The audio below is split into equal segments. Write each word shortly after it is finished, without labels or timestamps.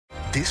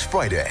This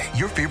Friday,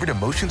 your favorite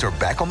emotions are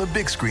back on the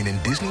big screen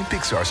in Disney and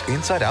Pixar's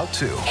Inside Out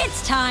 2.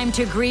 It's time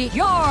to greet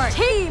your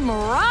Team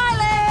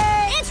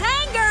Riley. It's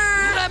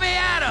anger. Let me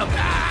at him.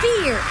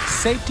 Fear.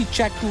 Safety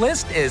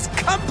checklist is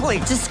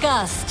complete.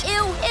 Disgust.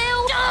 Ew.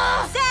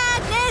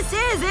 Sadness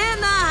is in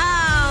the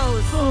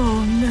house.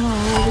 Oh, no.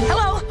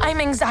 Hello, I'm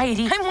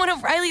anxiety. I'm one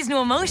of Riley's new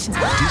emotions.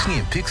 Disney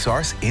and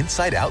Pixar's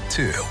Inside Out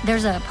 2.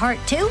 There's a part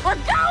 2? We're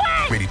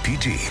going! Rated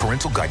PG.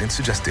 Parental guidance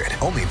suggested.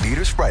 Only in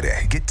theaters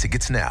Friday. Get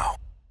tickets now.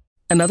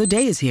 Another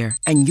day is here,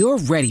 and you're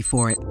ready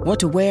for it. What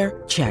to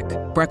wear? Check.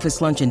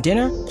 Breakfast, lunch, and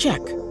dinner? Check.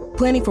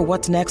 Planning for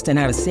what's next and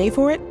how to save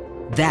for it?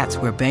 That's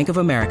where Bank of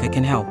America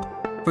can help.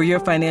 For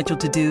your financial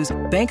to-dos,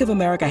 Bank of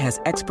America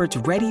has experts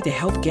ready to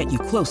help get you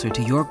closer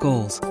to your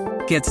goals.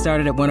 Get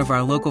started at one of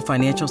our local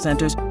financial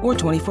centers or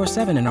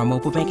 24/7 in our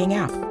mobile banking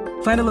app.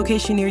 Find a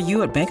location near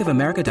you at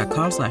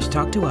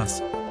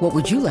bankofamerica.com/talktous. What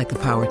would you like the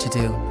power to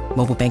do?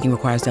 Mobile banking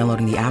requires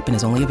downloading the app and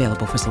is only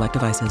available for select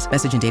devices.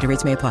 Message and data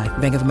rates may apply.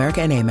 Bank of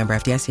America N.A., member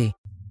FDIC.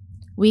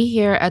 We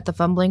here at the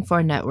Fumbling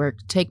For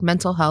Network take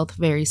mental health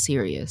very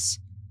serious.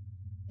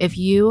 If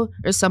you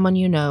or someone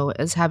you know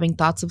is having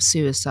thoughts of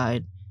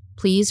suicide,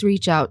 please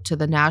reach out to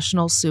the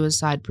National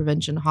Suicide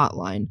Prevention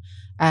Hotline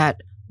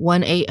at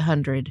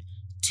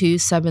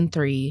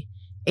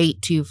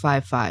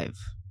 1-800-273-8255.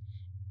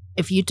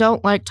 If you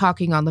don't like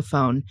talking on the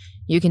phone,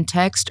 you can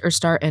text or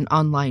start an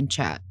online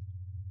chat.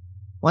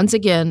 Once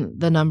again,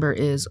 the number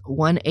is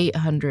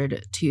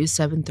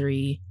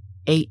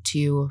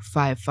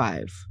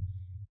 1-800-273-8255.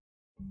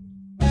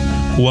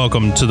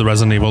 Welcome to the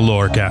Resident Evil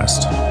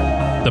Lorecast,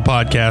 the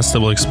podcast that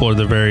will explore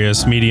the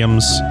various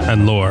mediums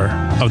and lore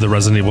of the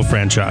Resident Evil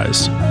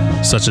franchise,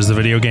 such as the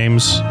video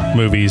games,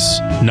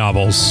 movies,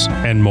 novels,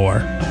 and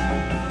more.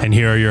 And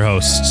here are your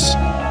hosts,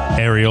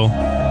 Ariel,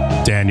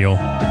 Daniel,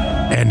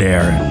 and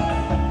Aaron.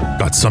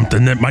 Got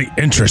something that might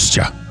interest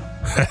you.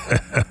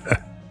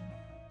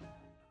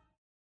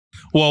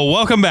 Well,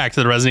 welcome back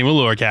to the Resident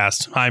Evil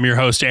Lorecast. I'm your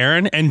host,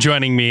 Aaron, and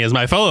joining me is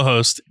my fellow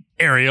host,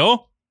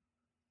 Ariel.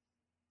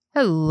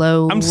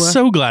 Hello. I'm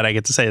so glad I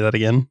get to say that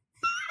again.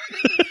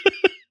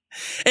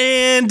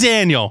 And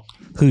Daniel.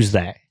 Who's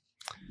that?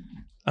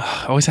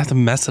 I always have to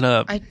mess it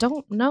up. I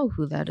don't know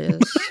who that is.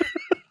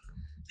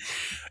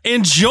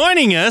 And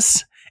joining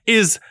us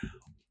is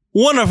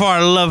one of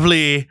our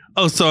lovely,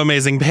 oh so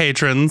amazing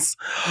patrons,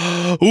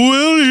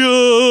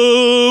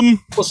 William.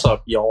 What's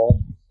up,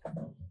 y'all?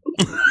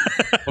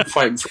 I'm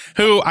fighting for-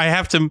 Who I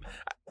have to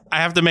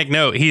make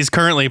note, he's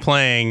currently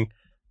playing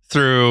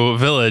through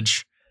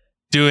Village,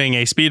 doing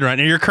a speed run,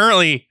 and you're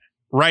currently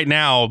right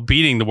now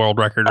beating the world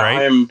record,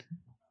 right?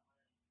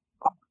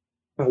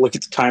 Look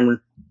at the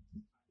timer.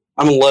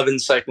 I'm 11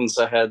 seconds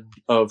ahead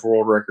of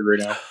world record right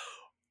now.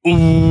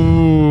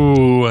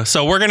 Ooh.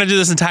 So we're going to do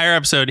this entire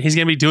episode. He's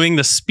going to be doing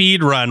the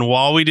speed run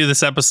while we do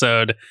this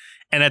episode.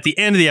 And at the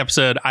end of the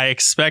episode, I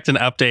expect an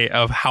update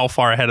of how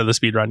far ahead of the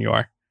speed run you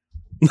are.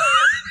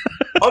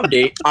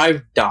 Update.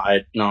 I've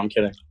died. No, I'm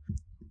kidding.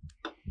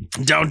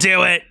 Don't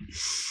do it.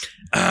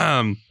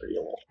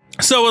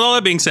 So with all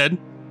that being said,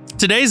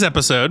 today's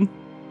episode,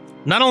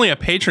 not only a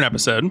patron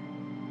episode,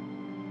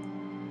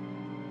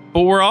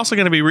 but we're also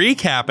going to be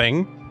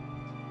recapping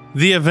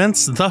the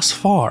events thus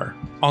far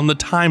on the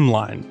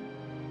timeline.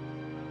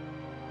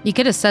 You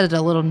could have said it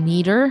a little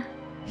neater.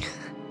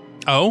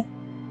 Oh?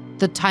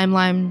 The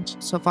timeline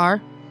so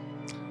far.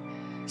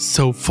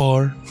 So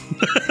far.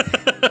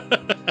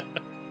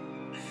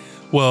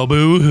 Well,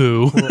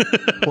 boo-hoo.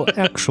 Well,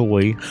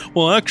 actually.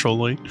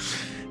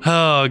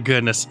 Oh,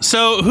 goodness.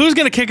 So who's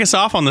going to kick us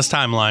off on this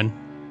timeline?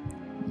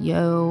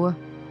 Yo.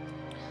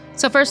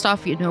 So first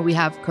off, we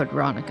have Code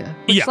Veronica.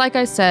 Which, like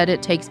I said,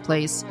 it takes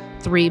place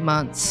 3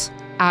 months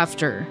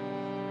after.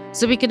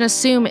 So we can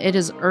assume it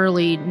is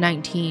early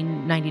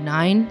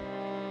 1999.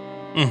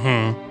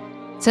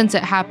 Mm-hmm. Since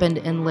it happened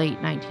in late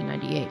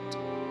 1998.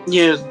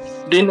 Yeah,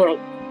 didn't it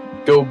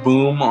go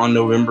boom on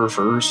November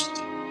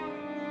 1st?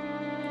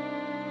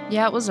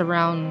 Yeah, it was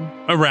around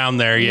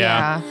there,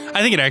 yeah.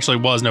 I think it actually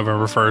was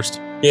November 1st.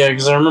 Yeah,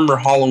 because I remember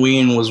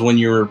Halloween was when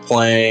you were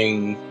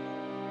playing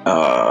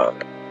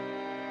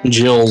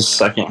Jill's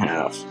second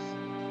half.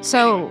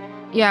 So,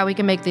 yeah, we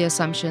can make the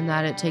assumption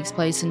that it takes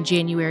place in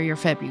January or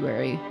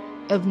February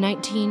of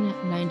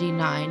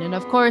 1999. And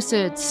of course,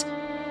 it's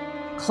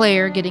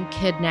Claire getting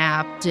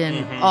kidnapped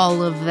and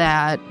all of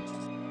that.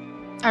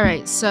 All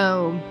right,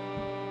 so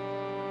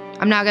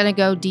I'm not going to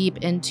go deep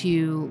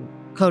into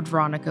Code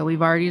Veronica.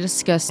 We've already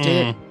discussed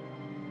it.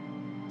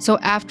 So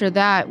after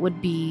that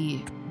would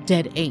be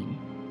Dead Aim.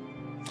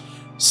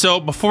 So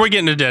before we get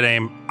into Dead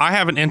Aim, I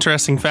have an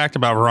interesting fact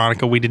about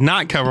Veronica we did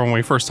not cover when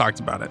we first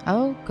talked about it.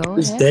 Oh, go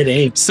It's ahead. Dead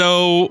Aim.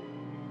 So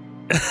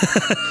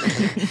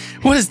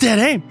what is Dead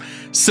Aim?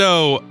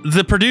 So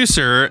the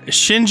producer,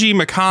 Shinji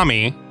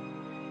Mikami,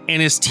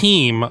 and his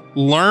team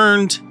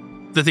learned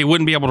that they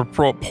wouldn't be able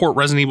to port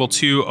Resident Evil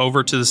 2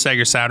 over to the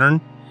Sega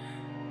Saturn.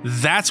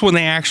 That's when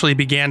they actually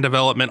began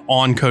development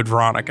on Code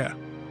Veronica.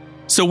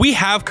 So we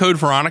have Code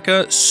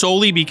Veronica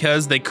solely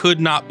because they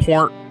could not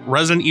port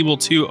Resident Evil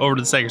 2 over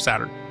to the Sega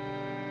Saturn.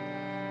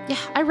 Yeah,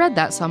 I read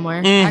that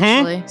somewhere, Mhm.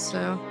 actually.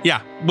 So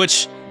Yeah,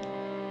 which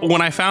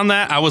when I found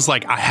that, I was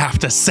like, I have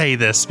to say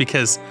this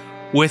because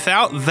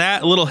without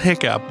that little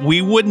hiccup,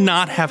 we would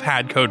not have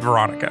had Code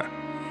Veronica.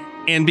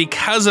 And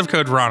because of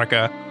Code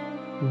Veronica,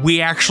 we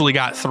actually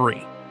got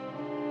 3.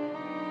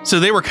 So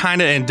they were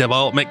kind of in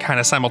development kind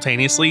of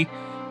simultaneously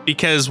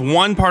because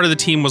one part of the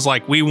team was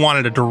like, we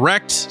wanted a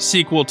direct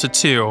sequel to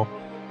 2.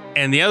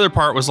 And the other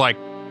part was like,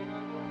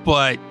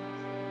 but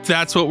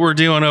that's what we're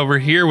doing over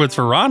here with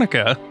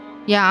Veronica.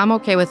 yeah, I'm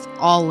okay with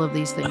all of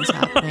these things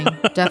happening.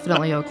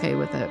 Definitely okay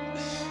with it.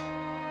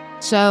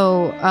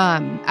 So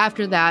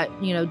after that,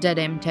 Dead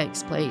End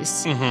takes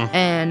place. Mm-hmm.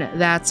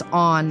 And that's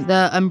on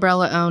the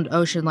Umbrella-owned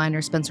ocean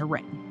liner Spencer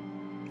Ray.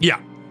 Yeah.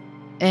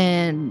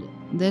 And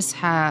this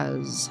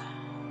has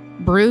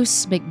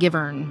Bruce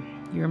McGivern.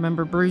 You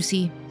remember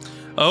Brucey?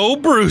 Oh,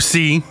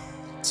 Brucey.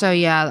 So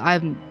yeah,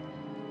 I'm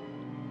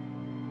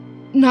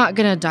not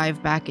gonna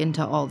dive back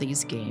into all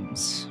these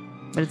games,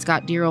 but it's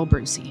got dear old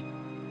Brucey.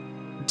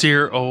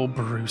 Dear old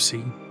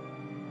Brucey.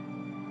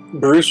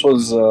 Bruce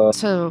was,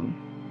 So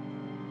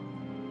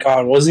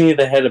God, wasn't he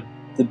the head of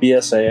the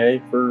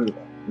BSAA for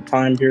a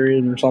time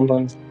period or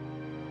something?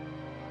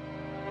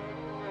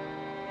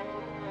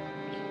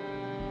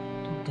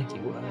 I don't think he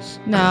was.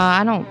 no,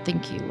 I don't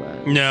think he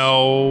was.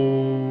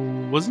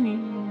 No, wasn't he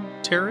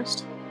a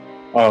terrorist?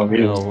 Oh,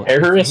 he was No, a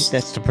terrorist?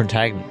 That's the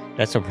protagonist.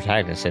 That's the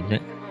protagonist, isn't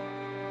it?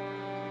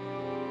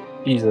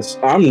 Jesus.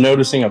 I'm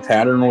noticing a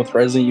pattern with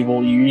Resident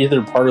Evil. You're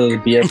either part of the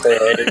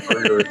BSAA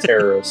or you're a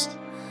terrorist.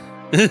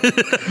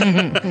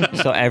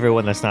 So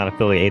everyone that's not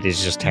affiliated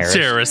is just terrorist.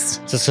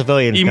 Terrorist. It's a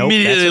civilian.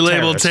 Immediately nope, that's a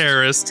labeled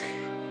terrorist.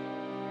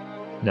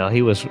 No,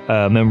 he was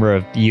a member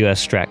of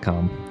U.S.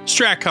 Stratcom.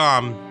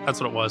 Stratcom. That's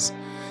what it was.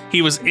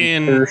 He was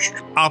in First,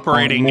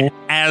 operating man.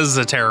 as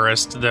a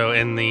terrorist, though,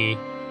 in the...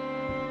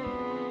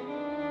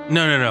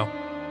 No.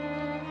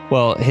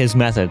 Well, his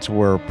methods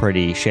were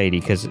pretty shady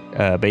because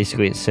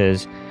basically it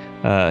says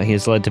he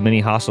has led to many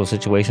hostile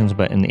situations,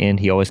 but in the end,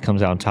 he always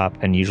comes out on top,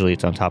 and usually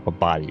it's on top of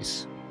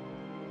bodies.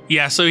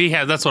 Yeah, so he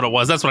had... That's what it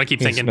was. That's what I keep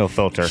He has thinking. no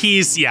filter.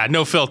 He's,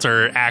 no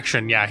filter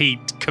action. Yeah, he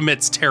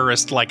commits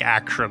terrorist-like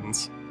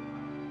actions.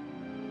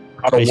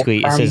 Basically,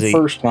 it says he-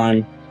 first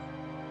time.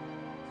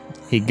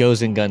 He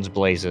goes in guns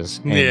blazes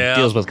and Yeah.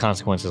 deals with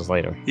consequences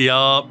later.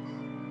 Yup.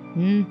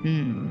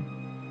 We're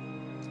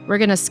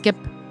gonna skip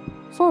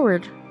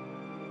forward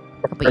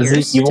a couple years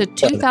Resident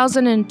to Evil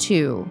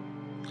 2002.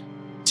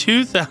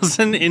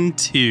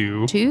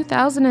 2002.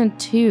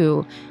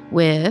 2002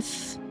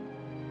 with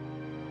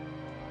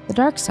The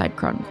Dark Side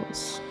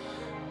Chronicles.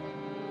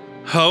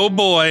 Oh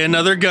boy,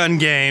 another gun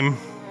game.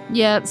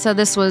 Yeah, so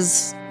this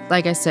was,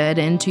 like I said,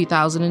 in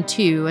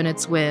 2002, and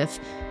it's with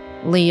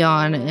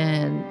Leon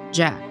and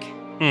Jack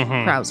Mm-hmm.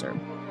 Krauser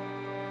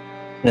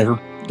Never.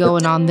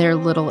 going on their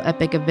little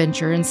epic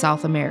adventure in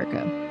South America.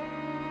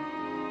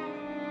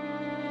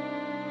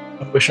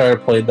 I wish I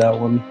had played that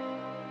one.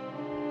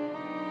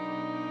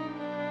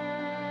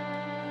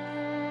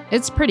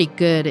 It's pretty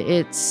good.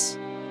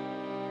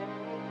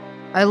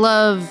 I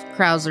love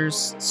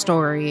Krauser's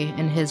story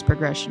and his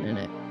progression in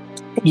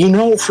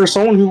it. For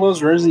someone who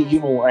loves Resident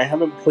Evil, I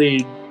haven't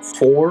played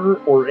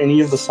 4 or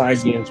any of the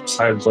side games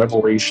besides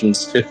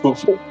Revelations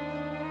 2.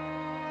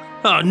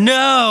 Oh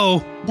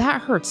no!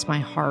 That hurts my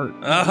heart.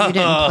 that You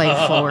didn't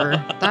play 4.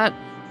 That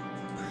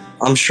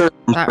I'm sure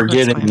I'm That hurts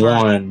forgetting my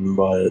heart. one,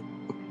 but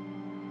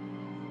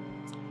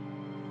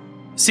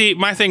See,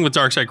 my thing with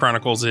Dark Side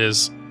Chronicles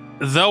is,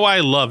 though I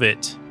love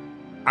it,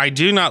 I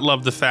do not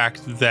love the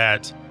fact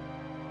that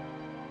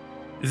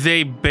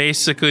they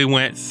basically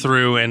went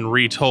through and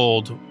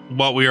retold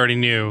what we already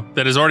knew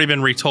that has already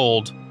been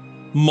retold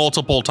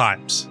multiple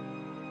times.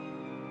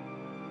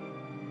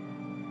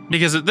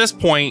 Because at this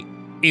point,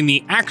 in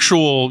the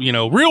actual,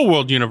 real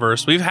world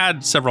universe, we've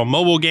had several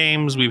mobile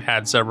games, we've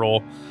had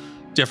several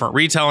different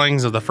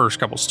retellings of the first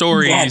couple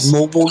stories.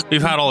 mobile.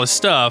 We've had all this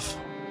stuff.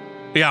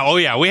 Yeah, oh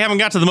yeah, we haven't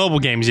got to the mobile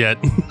games yet.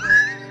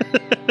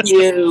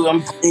 Yeah,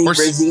 I'm playing We're s-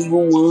 Resident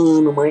Evil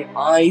 1 on my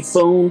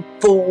iPhone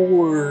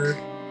 4.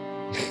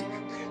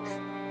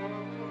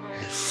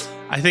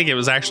 I think it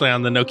was actually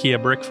on the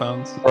Nokia brick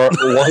phones. What?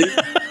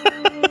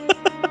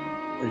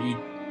 Are you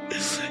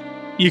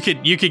You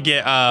could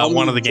get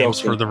one of the games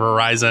for the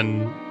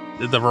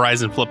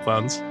Verizon flip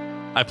phones.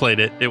 I played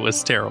it. It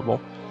was terrible.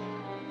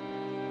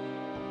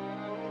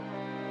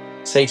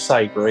 say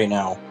psych right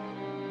now?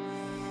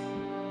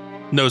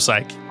 No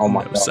psych. Oh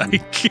my no God.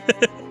 psych.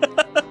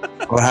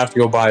 I'm gonna have to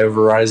go buy a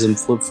Verizon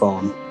flip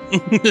phone.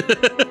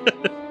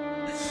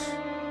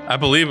 I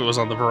believe it was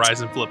on the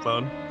Verizon flip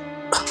phone.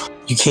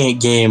 You can't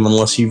game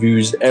unless you've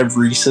used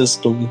every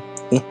system.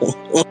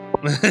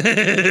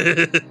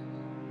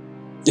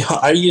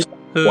 I used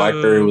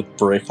BlackBerry with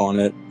brick on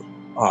it.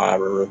 I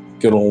remember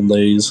good old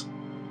days.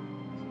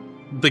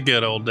 The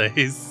good old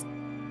days.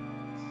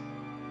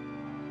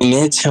 And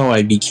that's how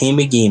I became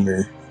a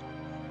gamer.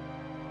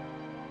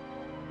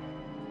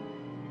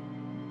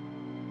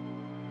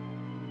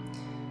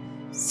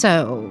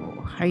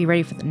 So, are you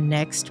ready for the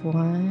next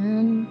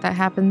one that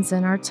happens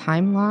in our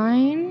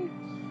timeline?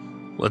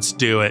 Let's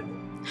do it.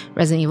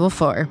 Resident Evil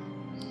 4.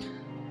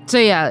 So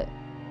yeah,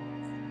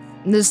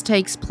 this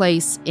takes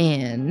place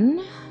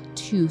in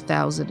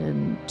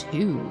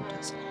 2002.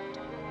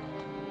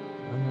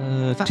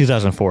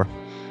 2004.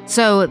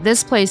 So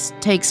this place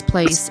takes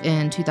place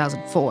in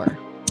 2004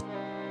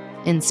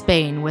 in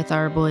Spain with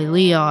our boy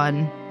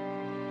Leon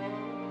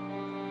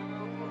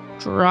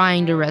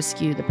trying to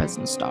rescue the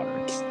president's daughter.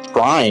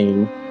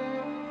 Trying.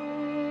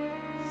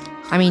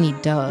 I mean, he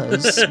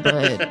does,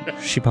 but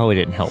She probably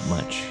didn't help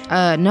much.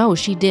 no,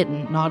 she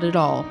didn't. Not at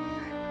all.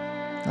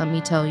 Let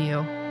me tell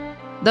you.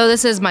 Though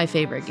this is my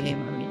favorite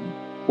game. I mean,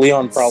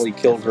 Leon probably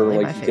killed her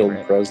definitely like my he killed the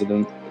favorite.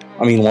 president.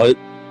 I mean, what?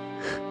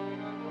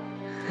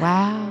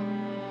 wow.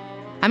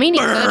 I mean, he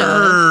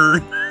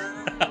could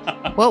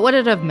have. What would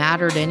it have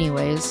mattered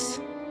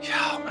anyways?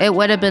 Yeah. It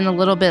would have been a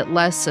little bit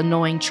less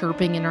annoying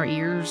chirping in our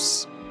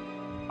ears.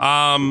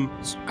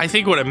 I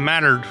think what it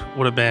mattered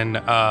would have been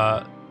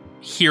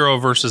hero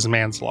versus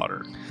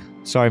manslaughter.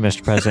 Sorry,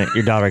 Mr. President,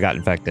 your daughter got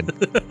infected.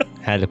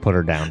 Had to put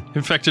her down.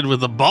 Infected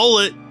with a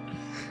bullet.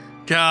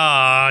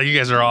 God, you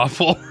guys are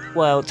awful.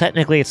 Well,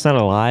 technically, it's not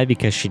a lie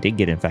because she did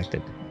get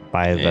infected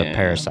by the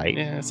parasite.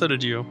 Yeah, so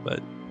did you,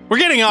 but we're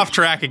getting off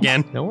track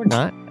again. No, we're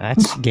not.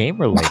 That's game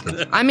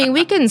related. I mean,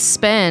 we can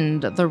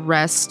spend the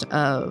rest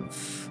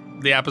of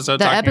The episode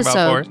the talking about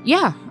episode. four.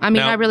 Yeah, I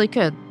mean, No. I really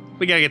could.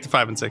 We gotta get to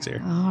 5 and 6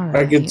 here. All I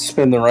right. could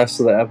spend the rest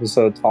of the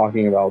episode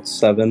talking about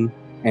 7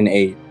 and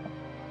 8.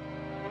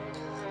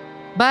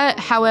 But,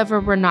 however,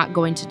 we're not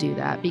going to do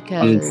that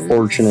because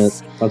Unfortunate.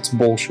 That's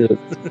bullshit.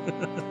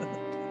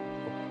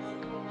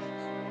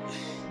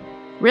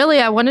 really,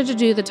 I wanted to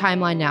do the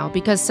timeline now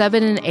because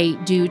 7 and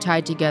 8 do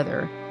tie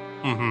together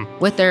Mm-hmm.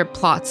 with their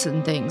plots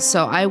and things.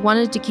 So I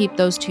wanted to keep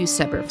those two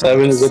separate. From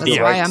 7 us. is a That's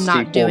direct why I'm not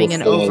sequel doing to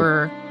an 4.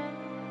 over.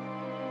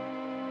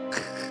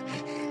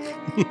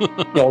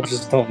 Y'all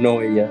just don't know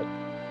it yet.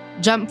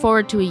 Jump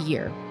forward to a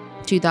year,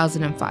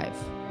 2005.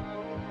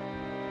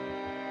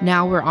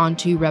 Now we're on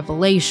to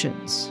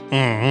Revelations.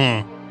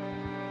 Mm-hmm.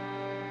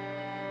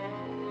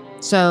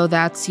 So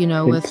that's, you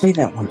know, Hey, with play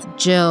that one.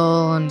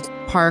 Jill and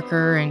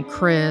Parker and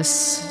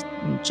Chris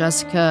and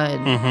Jessica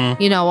and,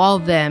 Mm-hmm. you know, all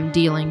of them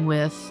dealing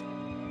with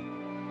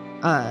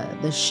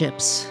the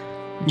ships.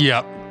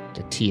 Yep.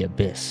 The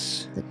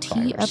T-Abyss. The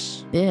T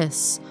virus.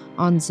 Abyss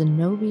on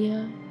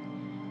Zenobia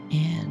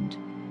and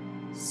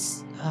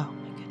oh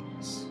my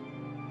goodness,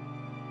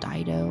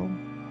 Ditto.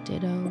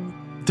 Dido.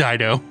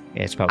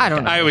 Yeah, it's probably. I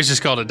don't know. I always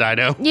just called it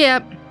Dido.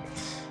 Yep.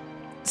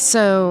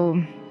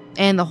 So,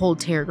 and the whole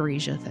Terra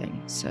Grigia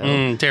thing. So,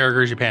 Terra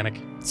Grigia Panic.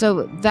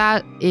 so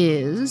that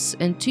is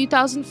in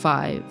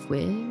 2005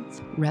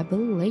 with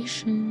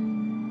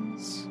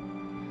Revelations.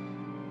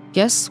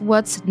 Guess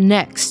what's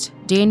next,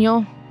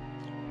 Daniel?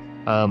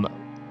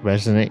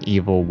 Resident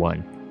Evil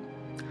 1.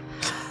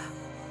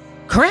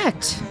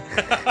 Correct.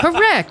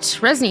 Correct.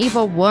 Resident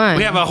Evil 1.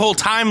 We have a whole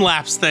time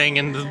lapse thing,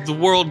 and the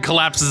world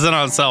collapses in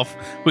on itself.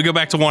 We go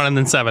back to 1 and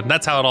then 7.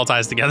 That's how it all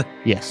ties together.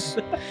 Yes.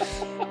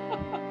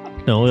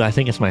 No, I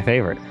think it's my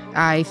favorite.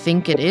 I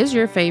think it is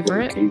your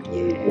favorite.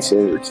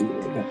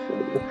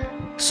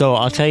 So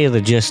I'll tell you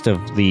the gist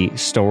of the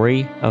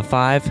story of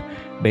 5.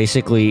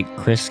 Basically,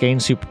 Chris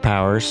gains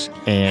superpowers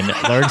and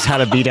learns how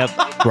to beat up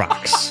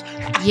rocks.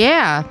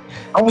 Yeah,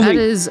 I don't that think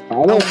is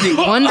I don't think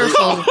a wonderful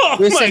Oh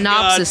my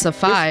synopsis of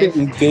Chris 5.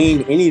 didn't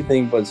gain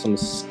anything but some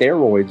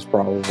steroids,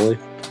 probably.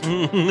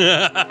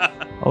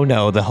 Oh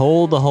no, the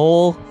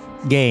whole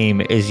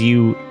game is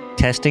you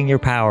testing your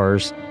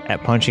powers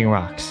at punching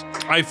rocks.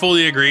 I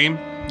fully agree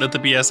that the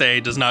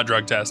BSA does not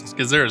drug test,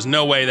 because there is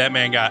no way that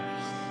man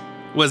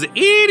was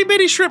itty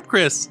bitty shrimp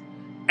Chris,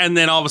 and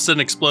then all of a sudden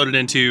exploded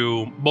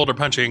into boulder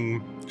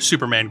punching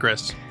Superman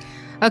Chris.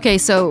 Okay,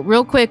 so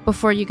real quick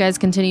before you guys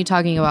continue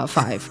talking about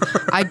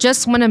 5, I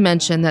just want to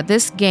mention that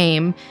this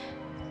game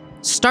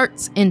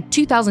starts in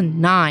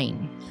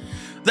 2009.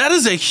 That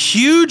is a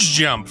huge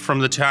jump from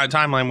the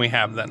timeline we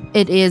have then.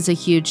 It is a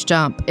huge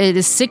jump. It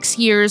is 6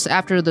 years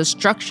after the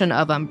destruction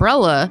of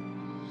Umbrella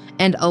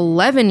and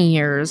 11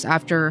 years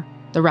after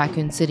the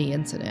Raccoon City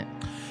incident.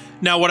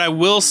 Now, what I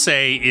will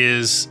say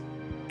is,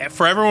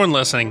 for everyone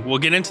listening, we'll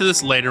get into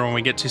this later when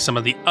we get to some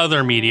of the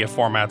other media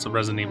formats of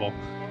Resident Evil.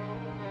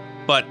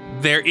 But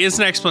there is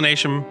an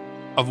explanation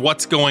of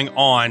what's going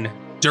on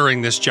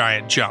during this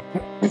giant jump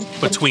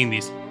between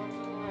these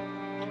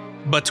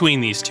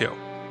two.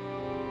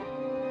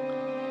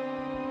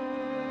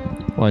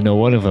 Well, I know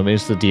one of them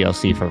is the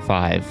DLC for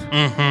 5,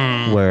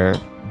 Mm-hmm. where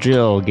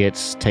Jill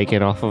gets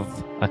taken off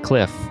of a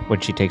cliff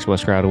when she takes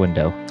Wesker out a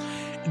window.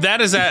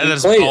 That is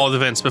Play it. all the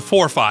events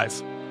before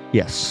 5.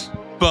 Yes.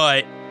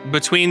 But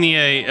between the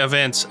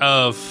events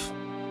of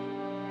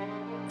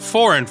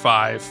 4 and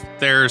 5,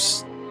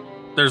 there's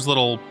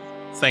little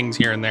things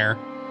here and there.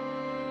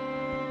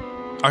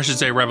 I should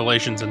say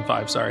Revelations and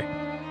 5, sorry.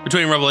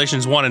 Between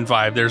Revelations 1 and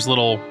 5, there's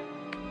little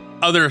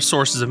other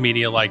sources of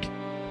media like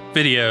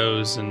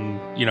videos and,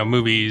 you know,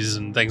 movies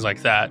and things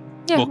like that.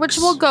 Yeah, Books. which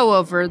we'll go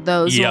over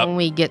those Yep. when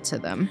we get to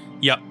them.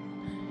 Yep.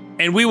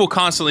 And we will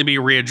constantly be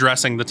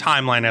readdressing the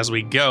timeline as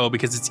we go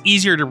because it's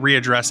easier to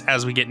readdress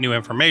as we get new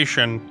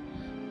information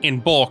in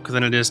bulk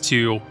than it is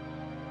to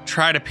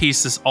try to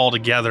piece this all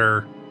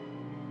together,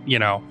 you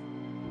know.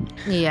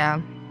 Yeah,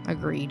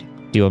 agreed.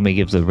 Do you want me to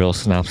give the real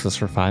synopsis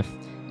for 5?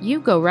 You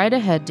go right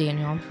ahead,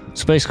 Daniel.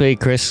 So basically,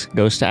 Chris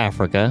goes to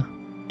Africa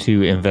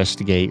to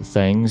investigate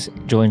things,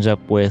 joins up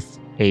with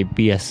a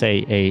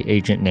BSAA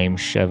agent named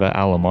Sheva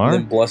Alomar. And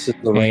then blesses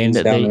the rains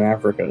And down they- in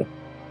Africa.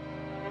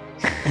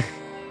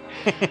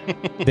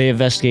 They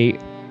investigate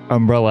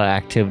umbrella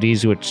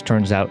activities, which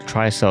turns out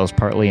Tricell's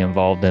partly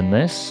involved in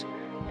this,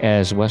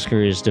 as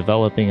Wesker is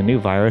developing a new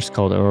virus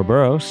called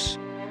Ouroboros.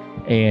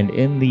 And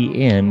in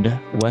the end,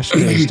 Wesker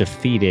is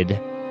defeated,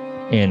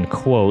 in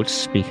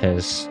quotes,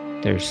 because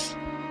there's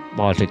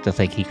logic to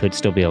think he could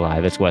still be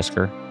alive. It's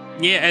Wesker.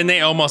 Yeah, and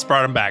they almost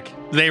brought him back.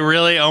 They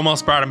really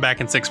almost brought him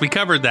back in 6. We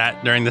covered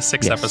that during the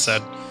 6th Yes.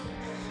 episode.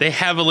 They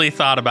heavily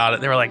thought about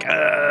it. They were like,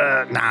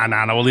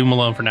 nah, we'll leave him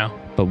alone for now.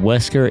 But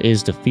Wesker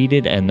is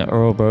defeated, and the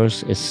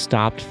Ouroboros is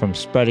stopped from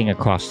spreading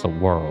across the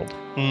world.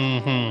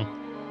 Mm-hmm.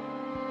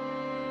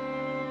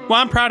 Well,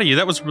 I'm proud of you.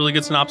 That was a really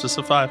good synopsis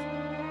of 5.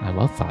 I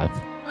love 5.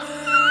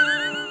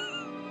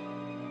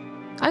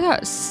 I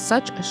got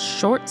such a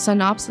short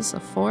synopsis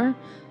of 4.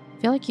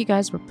 I feel like you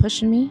guys were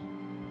pushing me.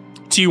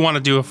 Do you want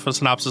to do a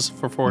synopsis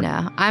for 4?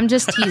 No, I'm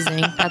just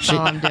teasing. That's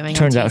all I'm doing.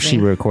 Turns I'm out she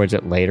teasing. records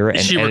it later. And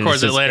She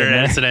records it edits later in and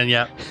there. edits it in.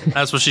 Yeah,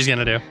 that's what she's going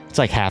to do. It's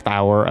like half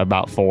hour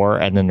about 4,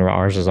 and then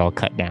ours is all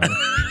cut down.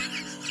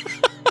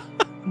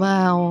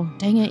 Well,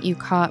 dang it, you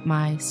caught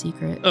my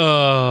secret.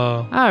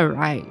 Oh. All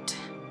right.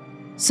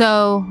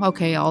 So,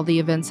 okay, all the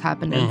events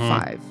happened in Mhm.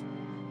 5.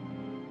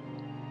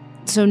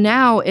 So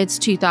now it's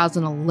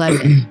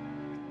 2011.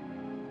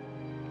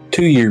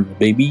 2 years,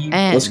 baby.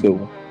 And- Let's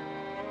go.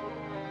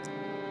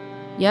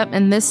 Yep,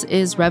 and this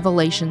is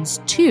Revelations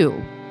 2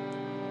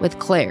 with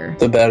Claire.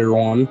 The better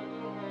one.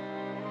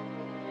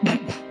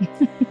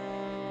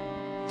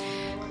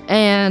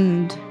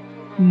 And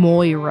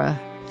Moira.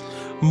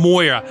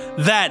 Moira.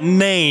 That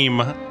name.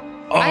 Oh.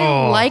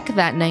 I like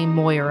that name,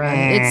 Moira.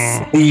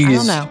 It's, I Please.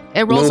 don't know.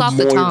 It rolls No off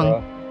the Moira.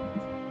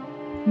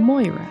 tongue.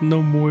 Moira.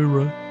 No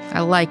Moira.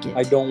 I like it.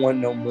 I don't want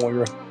no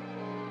Moira.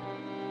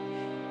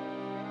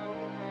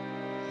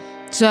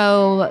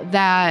 So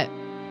that,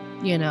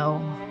 you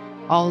know,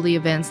 all the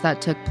events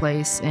that took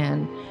place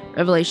in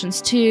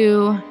Revelations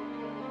 2,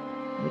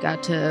 we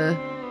got to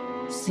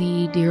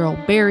see dear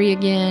old Barry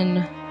again,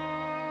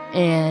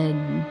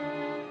 and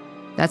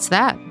that's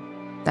that.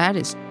 That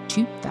is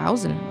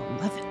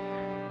 2011.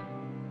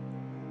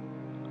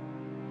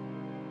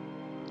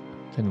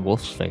 And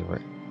Wolf's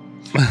favorite.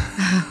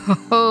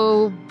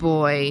 Oh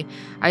boy.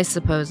 I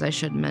suppose I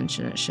should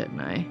mention it,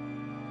 shouldn't I?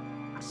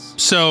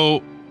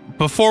 So,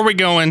 before we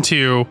go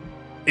into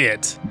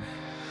it,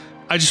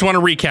 I just want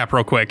to recap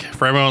real quick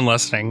for everyone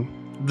listening.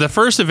 The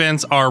first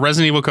events are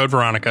Resident Evil Code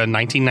Veronica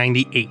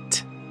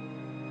 1998.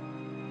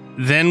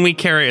 Then we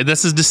carry,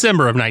 this is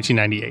December of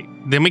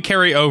 1998. Then we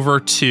carry over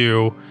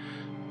to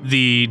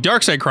the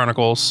Darkside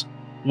Chronicles,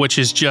 which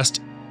is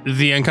just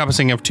the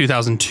encompassing of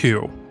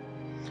 2002.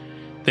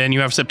 Then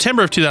you have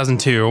September of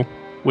 2002,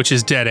 which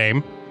is Dead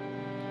Aim.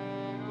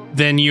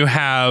 Then you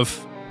have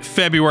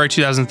February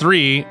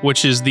 2003,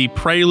 which is the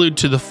prelude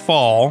to the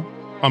fall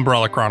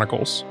Umbrella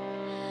Chronicles.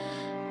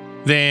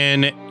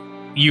 Then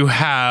you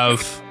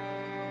have,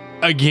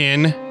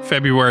 again,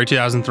 February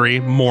 2003,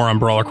 more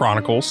Umbrella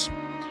Chronicles.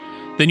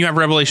 Then you have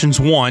Revelations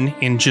 1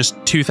 in just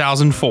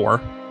 2004.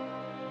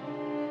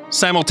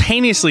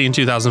 Simultaneously in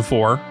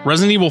 2004,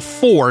 Resident Evil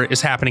 4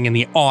 is happening in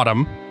the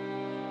autumn.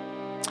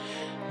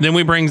 Then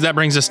that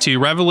brings us to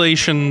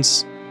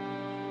Revelations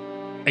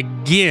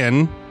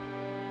again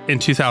in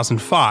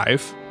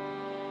 2005.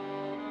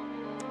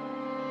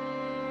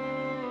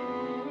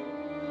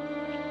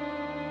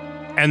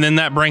 And then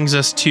that brings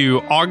us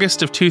to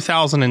August of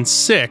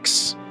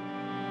 2006,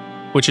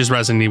 which is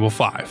Resident Evil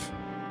 5.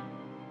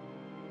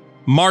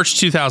 March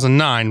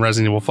 2009,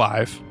 Resident Evil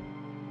 5.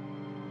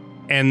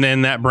 And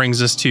then that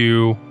brings us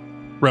to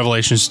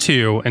Revelations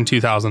 2 in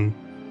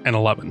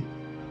 2011.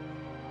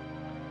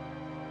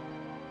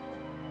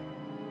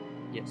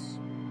 Yes.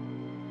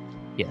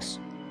 Yes.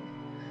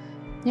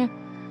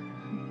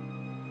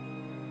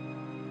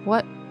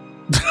 What?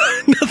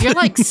 You're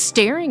like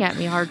staring at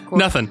me hardcore.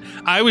 Nothing.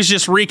 I was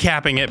just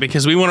recapping it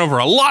because we went over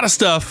a lot of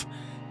stuff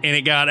and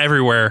it got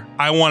everywhere.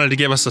 I wanted to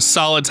give us a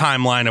solid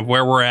timeline of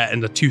where we're at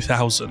in the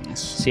 2000s.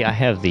 See, I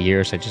have the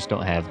years, I just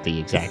don't have the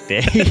exact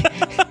day,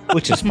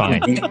 which is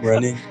fine.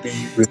 Running.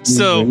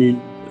 So-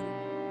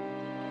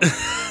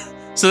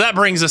 So that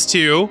brings us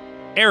to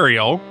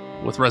Ariel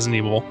with Resident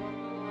Evil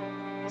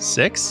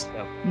 6.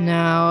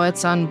 No,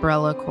 it's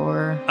Umbrella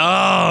Corps.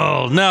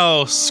 Oh,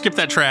 no. Skip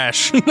that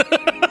trash.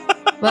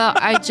 Well,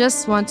 I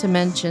just want to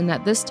mention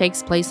that this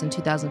takes place in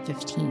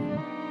 2015.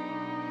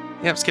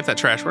 Yep, skip that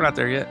trash. We're not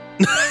there yet.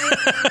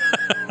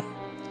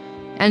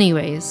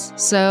 Anyways,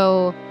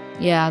 so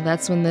yeah,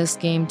 that's when this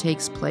game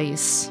takes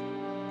place.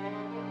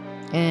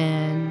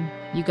 And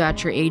you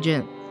got your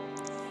agent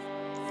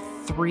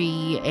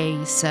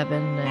 3A7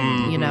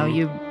 and,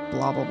 you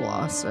blah, blah,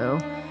 blah. So,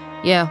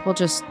 yeah, we'll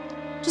just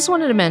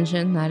wanted to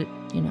mention that it,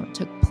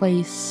 took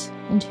place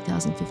in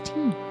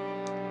 2015.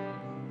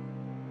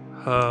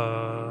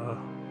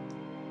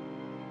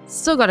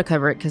 Still got to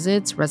cover it because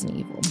it's Resident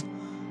Evil.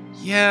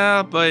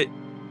 Yeah, but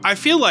I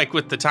feel like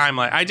with the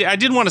timeline, I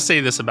did want to say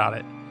this about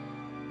it.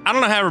 I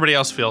don't know how everybody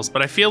else feels,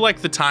 but I feel like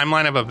the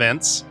timeline of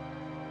events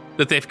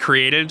that they've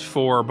created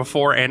for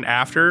before and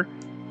after,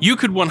 you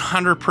could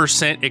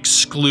 100%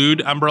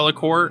 exclude Umbrella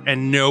Corps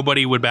and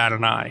nobody would bat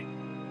an eye.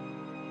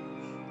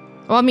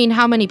 Well, I mean,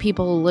 how many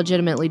people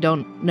legitimately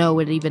don't know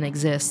it even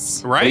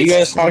exists? Right? What are you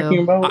guys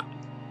talking about?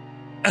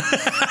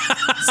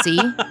 See?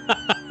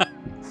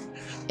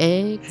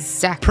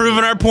 Exactly.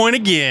 Proving our point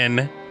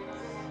again.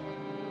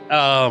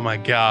 Oh my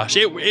gosh.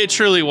 It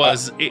truly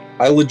was.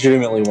 I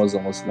legitimately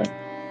wasn't listening.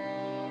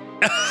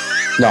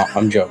 No,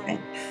 I'm joking.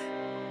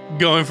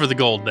 Going for the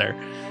gold there.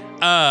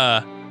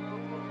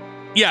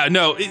 Yeah,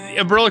 no,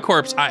 Umbrella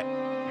Corps,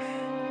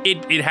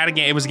 it had a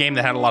game. It was a game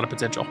that had a lot of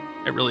potential.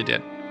 It really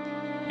did.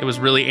 It was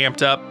really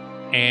amped up,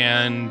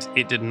 and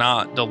it did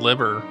not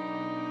deliver.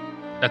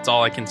 That's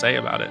all I can say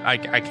about it. I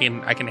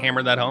can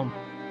hammer that home.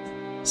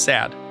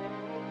 Sad.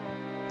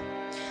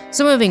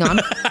 So moving on.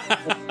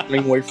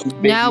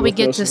 Now we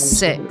get to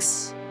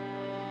 6.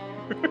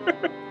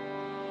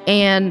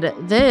 And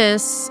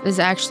this is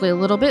actually a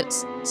little bit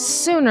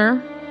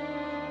sooner,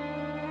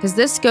 because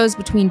this goes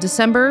between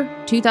December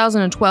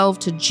 2012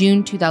 to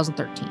June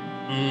 2013.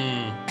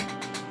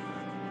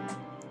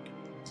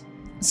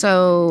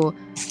 So,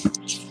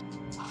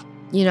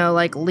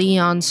 like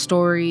Leon's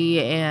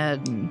story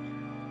and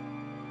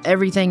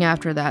everything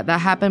after that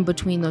happened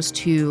between those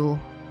 2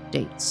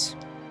 dates.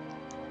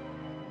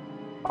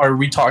 Are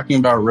we talking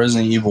about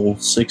Resident Evil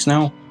 6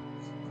 now?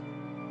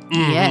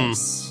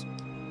 Yes.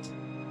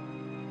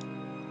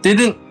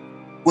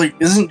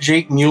 Isn't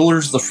Jake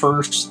Mueller's the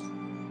first,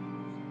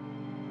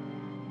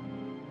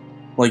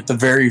 the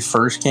very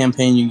first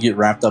campaign you get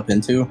wrapped up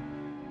into?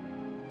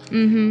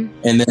 Mm-hmm.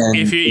 And then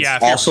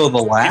it's also the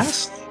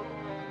last?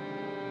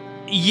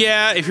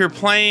 Yeah, if you're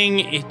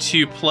playing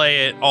to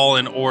play it all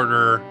in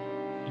order,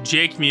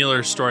 Jake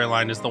Mueller's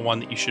storyline is the one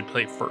that you should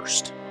play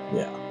first.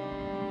 Yeah.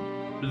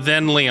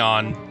 Then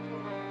Leon.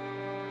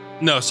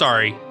 No,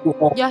 sorry.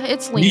 Yeah,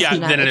 it's Leon. Yeah,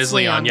 then it is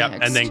Leon. Yep,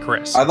 next. And then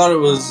Chris. I thought it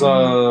was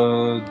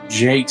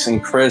Jake's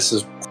and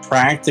Chris's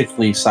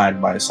practically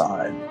side by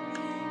side.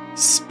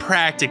 It's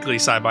practically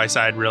side by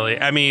side, really.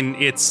 I mean,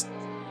 it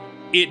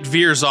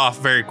veers off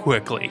very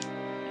quickly.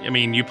 I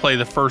mean, you play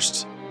the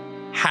first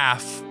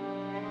half.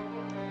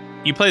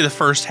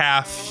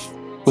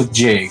 With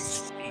Jake.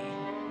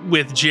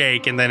 With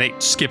Jake, and then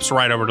it skips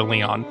right over to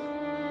Leon.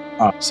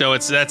 So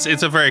it's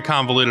a very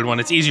convoluted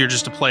one. It's easier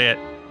just to play it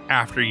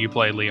after you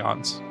play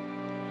Leon's.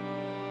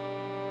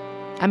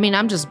 I mean,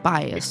 I'm just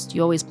biased.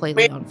 You always play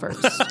Leon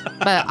first.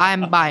 But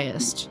I'm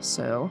biased,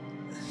 so.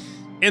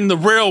 In the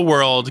real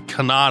world,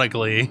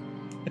 canonically.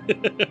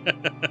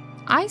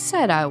 I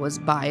said I was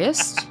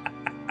biased.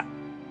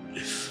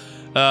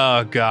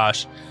 Oh,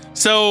 gosh.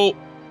 So,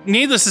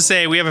 needless to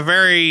say, we have a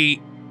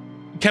very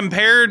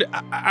compared.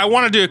 I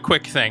want to do a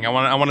quick thing. I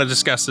want to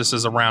discuss this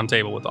as a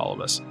roundtable with all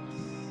of us.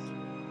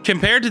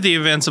 Compared to the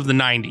events of the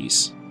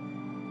 90s,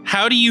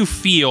 how do you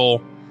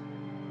feel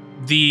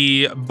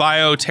the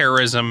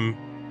bioterrorism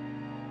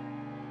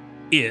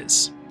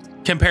is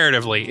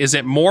comparatively? Is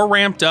it more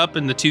ramped up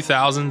in the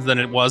 2000s than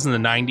it was in the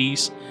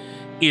 90s?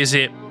 Is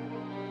it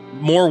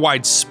more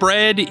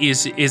widespread?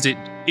 Is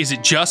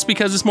it just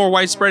because it's more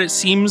widespread it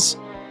seems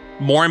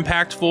more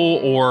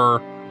impactful?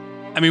 Or,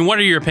 I mean, what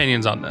are your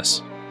opinions on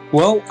this?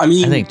 Well, I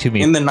mean, I think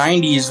in the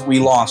 90s, we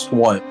lost,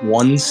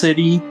 one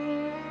city?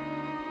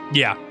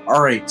 Yeah.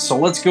 All right, so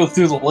let's go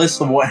through the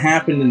list of what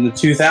happened in the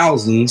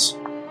 2000s.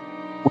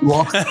 We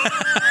lost.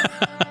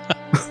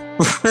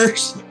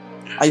 First,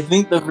 I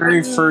think the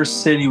very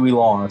first city we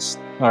lost...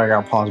 I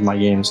gotta pause my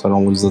game so I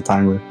don't lose the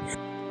timer.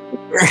 The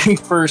very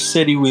first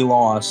city we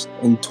lost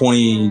in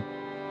the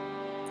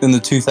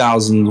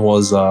 2000s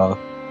was...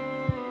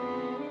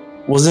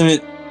 wasn't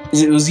it...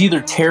 It was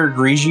either Terra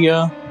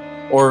Grigia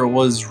or it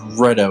was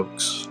Red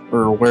Oaks,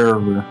 or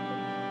wherever.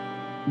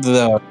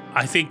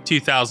 I think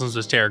 2000s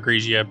was Terra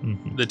Grigia,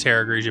 the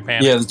Terra Grigia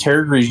panic. Yeah, the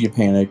Terra Grigia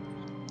panic.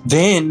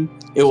 Then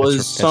it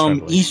was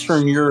some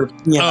Eastern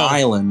European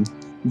island.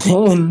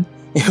 Then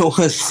it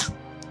was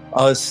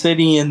a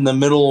city in the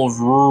middle of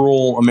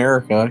rural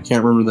America. I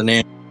can't remember the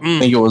name. I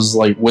think it was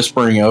like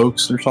Whispering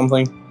Oaks or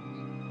something.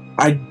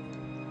 My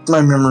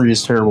memory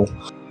is terrible.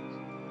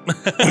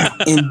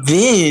 And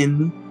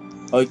then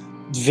a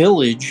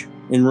village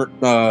in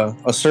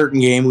a certain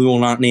game we will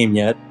not name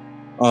yet.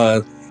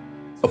 A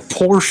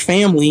poor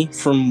family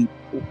from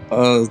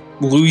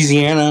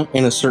Louisiana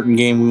in a certain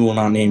game we will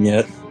not name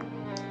yet.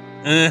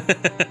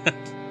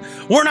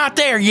 We're not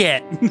there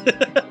yet.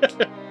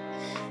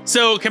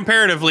 So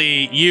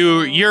comparatively,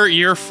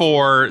 you're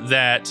for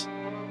that.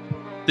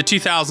 The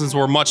 2000s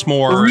were much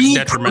more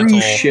detrimental.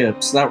 Cruise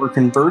ships that were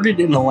converted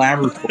into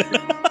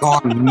laboratories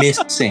gone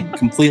missing,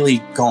 completely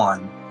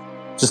gone.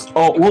 Just,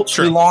 oh, whoops,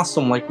 Sure. we lost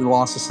them like we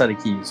lost a set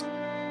of keys.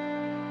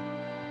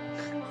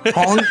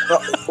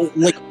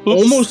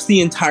 Almost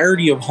the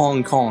entirety of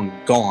Hong Kong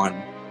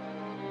gone.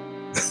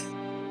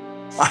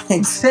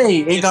 I'd say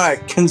it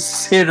got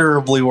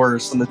considerably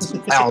worse in the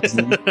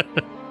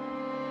 2000s.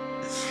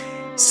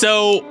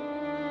 So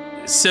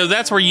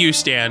that's where you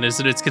stand, is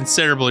that it's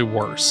considerably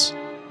worse.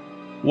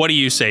 What do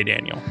you say,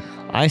 Daniel?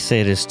 I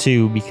say it is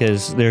too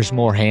because there's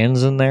more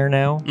hands in there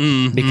now.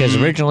 Mhm. Because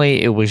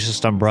originally it was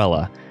just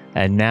Umbrella,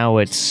 and now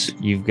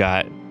you've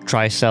got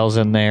Tri-Cells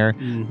in there,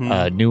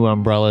 new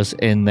umbrellas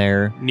in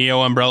there.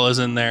 Neo Umbrella's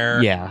in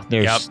there. Yeah,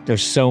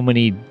 there's so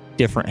many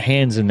different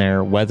hands in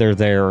there, whether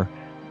they're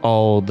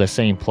all the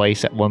same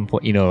place at one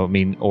point,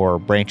 or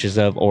branches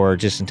of, or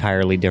just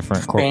entirely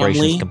different corporations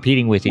Family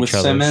competing with each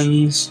other.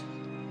 Simmons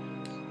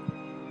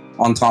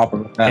on top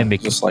of that,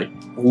 And just like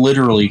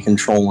literally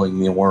controlling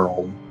the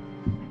world.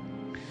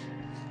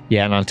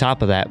 Yeah, and on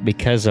top of that,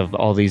 because of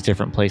all these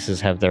different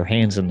places have their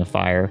hands in the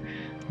fire,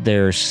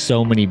 there's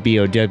so many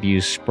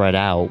BOWs spread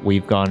out.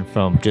 We've gone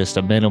from just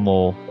a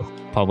minimal,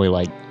 probably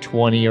like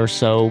 20 or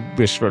so,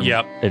 just from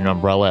an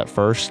Umbrella at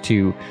first,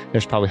 to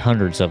there's probably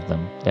hundreds of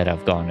them that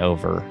have gone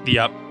over.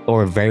 Yep.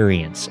 Or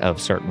variants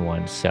of certain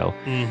ones. So,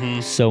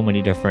 so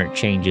many different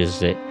changes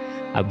that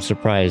I'm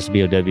surprised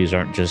BOWs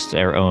aren't just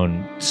their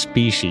own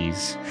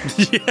species.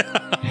 Yeah.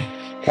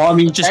 Well, I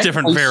mean, just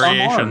different technically some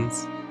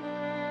variations.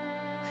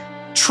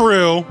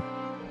 True.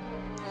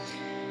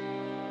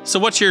 So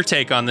what's your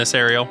take on this,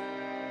 Ariel?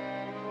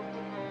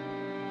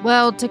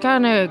 Well, to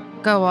kind of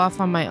go off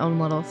on my own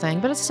little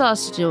thing, but it still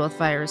has to do with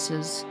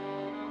viruses.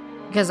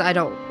 Because I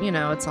don't,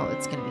 it's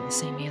going to be the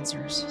same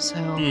answers. So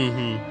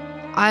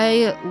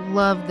I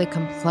love the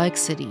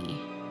complexity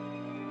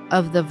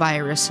of the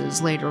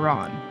viruses later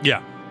on.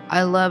 Yeah.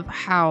 I love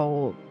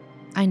how,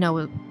 I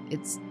know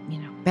it's,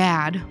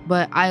 bad,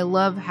 but I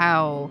love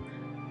how,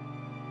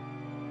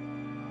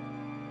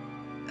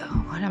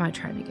 what am I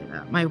trying to get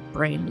at? My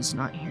brain is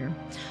not here.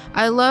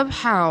 I love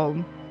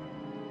how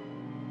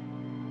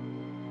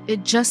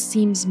it just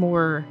seems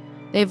more,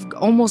 they've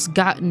almost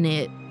gotten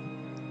it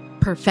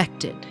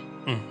perfected.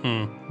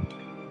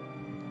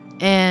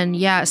 And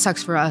yeah, it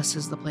sucks for us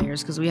as the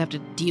players because we have to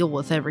deal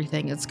with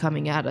everything that's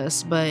coming at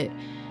us, but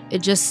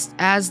it just,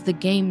 as the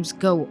games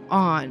go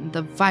on,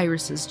 the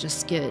viruses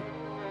just get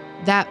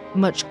that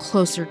much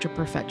closer to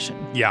perfection.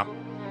 Yeah.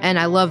 And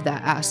I love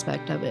that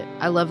aspect of it.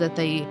 I love that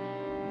they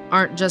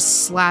aren't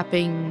just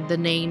slapping the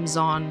names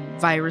on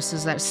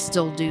viruses that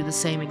still do the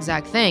same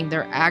exact thing.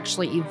 They're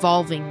actually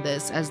evolving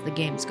this as the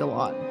games go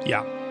on.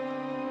 Yeah.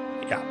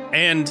 Yeah.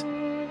 And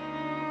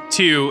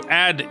to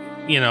add,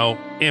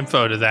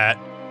 info to that,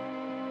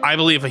 I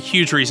believe a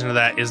huge reason to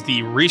that is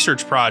the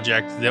research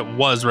project that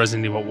was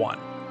Resident Evil 1.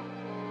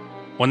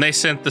 When they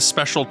sent the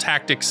special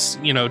tactics,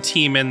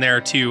 team in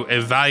there to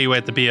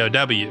evaluate the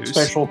BOWs.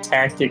 Special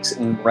tactics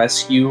and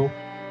rescue.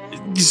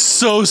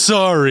 So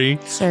sorry.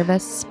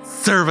 Service.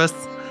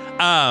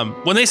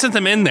 When they sent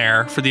them in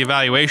there for the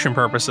evaluation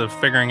purpose of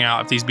figuring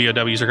out if these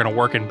BOWs are going to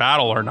work in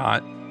battle or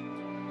not,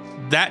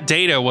 that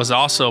data was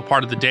also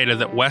part of the data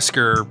that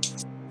Wesker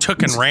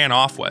took and ran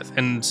off with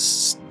and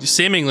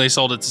seemingly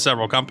sold it to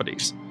several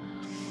companies.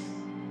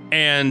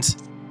 And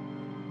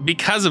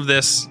because of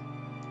this,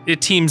 it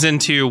teams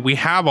into, we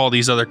have all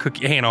these other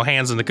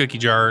hands in the cookie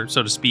jar,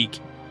 so to speak,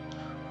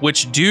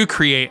 which do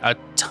create a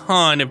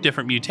ton of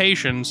different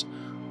mutations,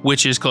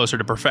 which is closer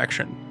to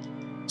perfection.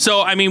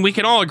 So, I mean, we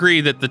can all agree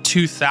that the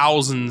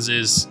 2000s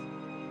is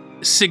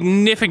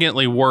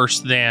significantly worse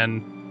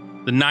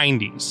than the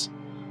 90s.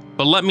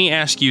 But let me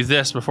ask you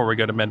this before we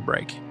go to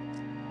mid-break.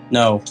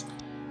 No.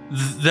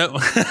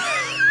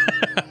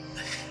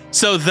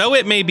 So, though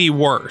it may be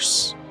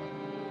worse,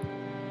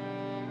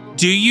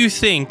 do you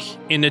think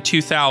in the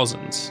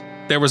 2000s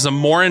there was a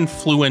more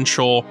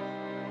influential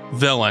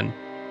villain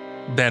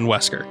than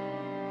Wesker?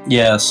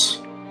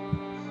 Yes.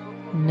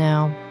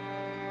 No.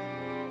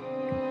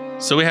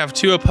 So we have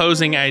two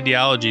opposing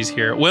ideologies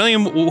here.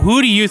 William,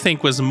 who do you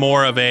think was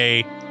more of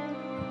a,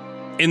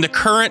 in the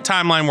current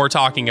timeline we're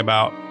talking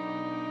about,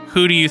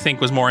 who do you think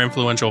was more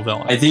influential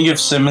villain? I think if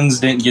Simmons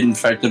didn't get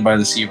infected by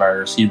the C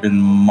virus, he'd been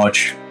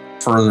much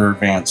further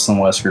advanced than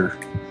Wesker.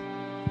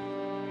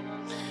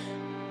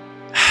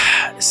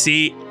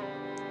 See,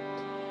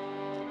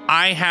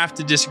 I have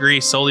to disagree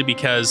solely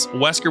because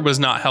Wesker was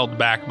not held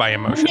back by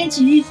emotion. I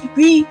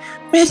disagree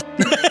with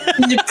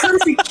the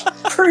perfect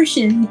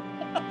person.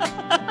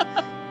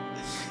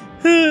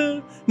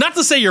 Not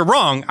to say you're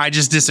wrong, I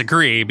just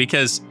disagree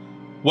because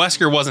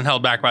Wesker wasn't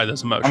held back by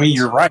those emotions. I mean,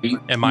 you're right.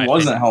 In my He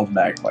wasn't opinion. held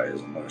back by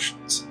his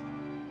emotions.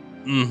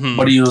 Mm-hmm.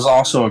 But he was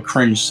also a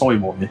cringe soy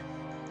boy.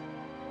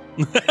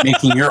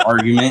 Making your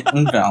argument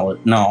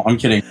invalid. No, I'm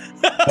kidding.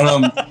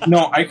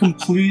 No, I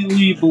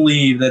completely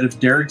believe that if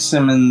Derek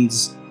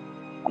Simmons,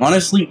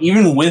 honestly,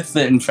 even with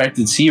the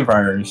infected C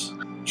virus,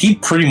 he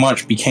pretty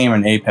much became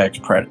an apex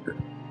predator.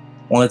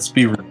 Let's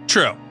be real.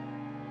 True.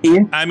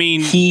 If I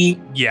mean, he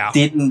yeah.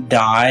 didn't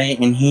die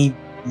and he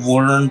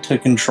learned to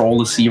control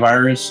the C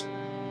virus,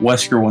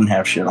 Wesker wouldn't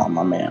have shit on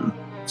my man,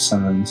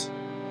 Simmons.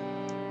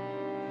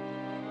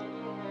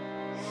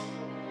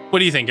 What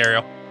do you think,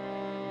 Ariel?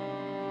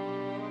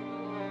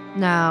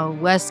 No,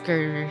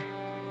 Wesker's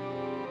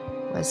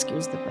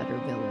the better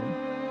villain.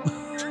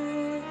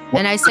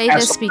 And I say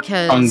this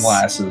because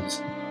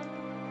sunglasses.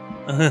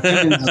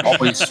 He's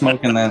always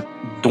smoking that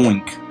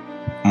doink.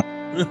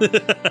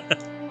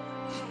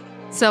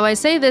 So I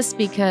say this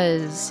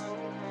because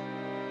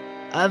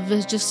of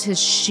just his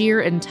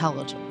sheer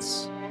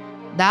intelligence.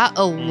 That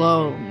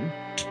alone.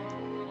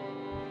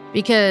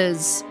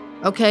 Because,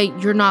 okay,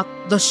 you're not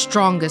the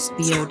strongest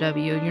BOW.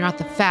 You're not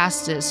the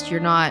fastest. You're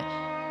not...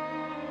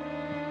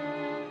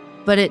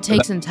 But it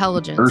takes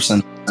intelligence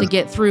to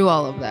get through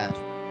all of that.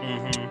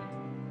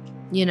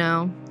 Mm-hmm. You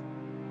know?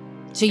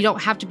 So you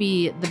don't have to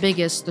be the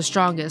biggest, the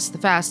strongest, the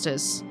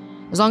fastest.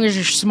 As long as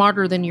you're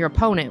smarter than your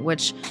opponent,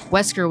 which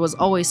Wesker was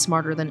always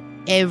smarter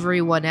than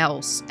everyone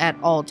else at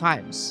all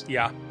times.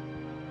 Yeah.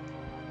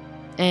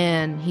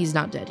 And he's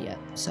not dead yet,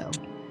 so,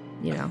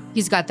 you know,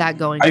 he's got that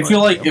going. I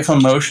feel like if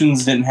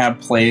emotions didn't have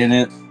play in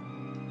it,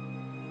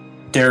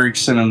 Derek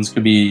Simmons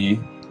could be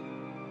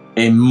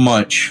a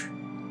much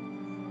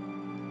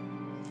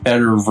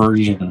better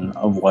version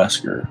of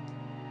Wesker.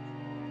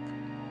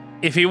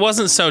 If he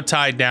wasn't so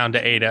tied down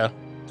to Ada,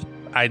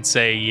 I'd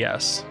say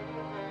yes.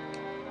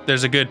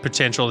 There's a good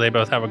potential. They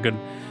both have a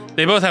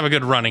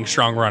good running,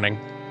 strong running.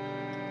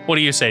 What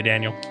do you say,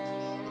 Daniel?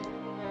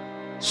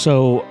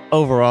 So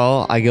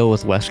overall, I go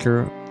with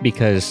Wesker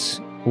because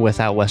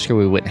without Wesker,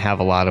 we wouldn't have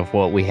a lot of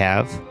what we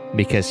have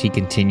because he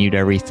continued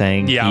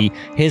everything. Yeah.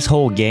 His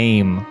whole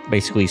game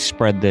basically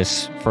spread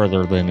this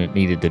further than it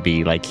needed to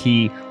be. Like,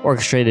 he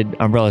orchestrated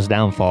Umbrella's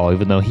downfall,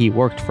 even though he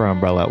worked for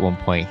Umbrella at one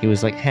point. He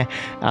was like,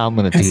 I'm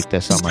going to do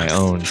this on my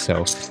own.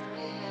 So,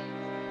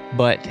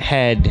 but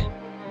had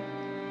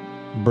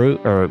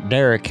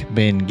Derek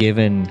been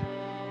given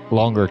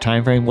longer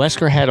time frame,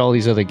 Wesker had all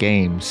these other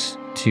games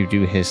to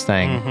do his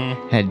thing.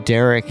 Mm-hmm. Had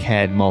Derek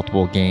had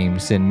multiple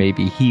games, then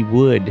maybe he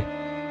would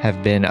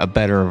have been a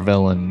better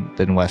villain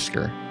than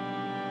Wesker.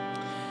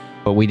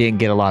 But we didn't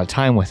get a lot of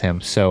time with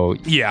him, so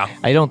yeah,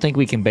 I don't think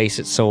we can base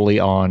it solely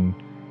on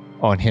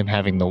him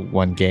having the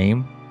one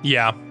game.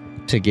 Yeah,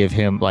 to give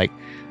him, like,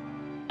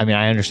 I mean,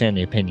 I understand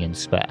the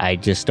opinions, but I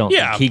just don't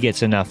think he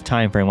gets enough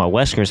time frame. While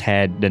Wesker's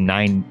had the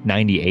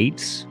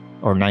 98s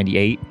or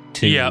 98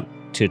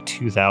 to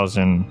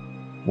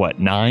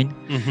 2009,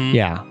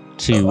 mm-hmm.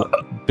 To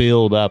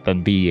build up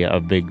and be a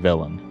big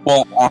villain.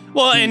 Well,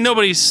 and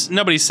nobody's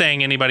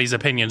saying anybody's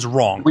opinion's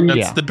wrong.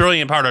 That's the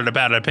brilliant part of the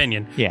bad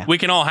opinion. Yeah, we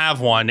can all have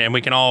one, and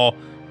we can all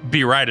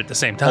be right at the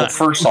same time. Well,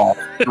 first off,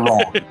 you're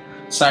wrong.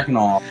 Second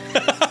off,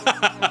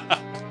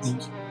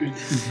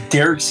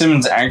 Derek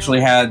Simmons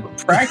actually had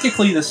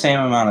practically the same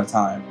amount of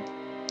time.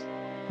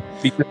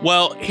 Because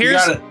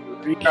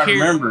you gotta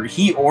remember,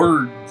 he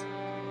ordered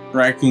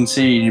Raccoon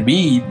City to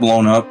be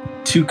blown up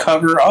to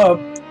cover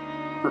up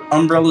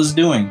Umbrella's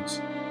doings.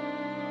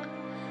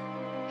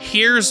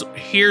 Here's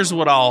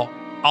what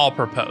I'll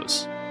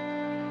propose.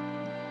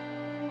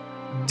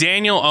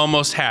 Daniel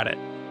almost had it,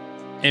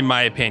 in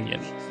my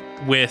opinion,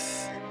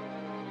 with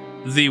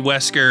the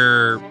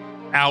Wesker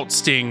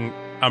ousting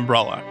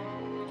Umbrella.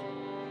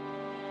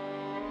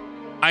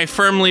 I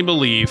firmly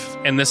believe,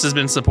 and this has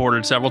been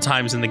supported several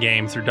times in the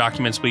game through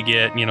documents we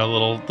get,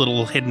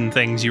 little hidden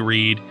things you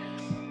read,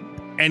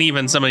 and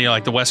even some of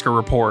the Wesker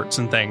reports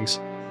and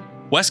things.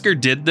 Wesker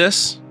did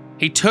this.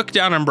 He took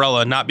down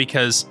Umbrella not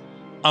because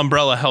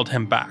Umbrella held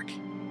him back,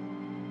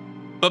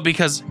 but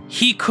because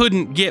he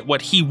couldn't get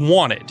what he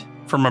wanted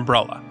from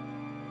Umbrella.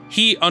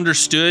 He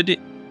understood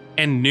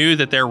and knew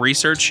that their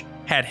research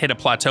had hit a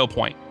plateau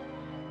point,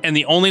 and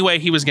the only way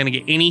he was going to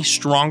get any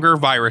stronger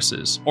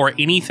viruses or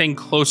anything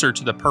closer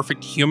to the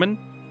perfect human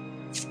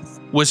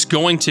was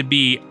going to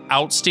be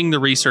ousting the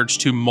research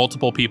to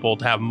multiple people,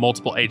 to have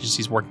multiple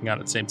agencies working on it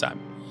at the same time.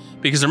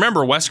 Because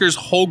remember, Wesker's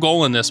whole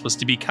goal in this was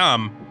to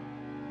become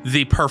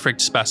the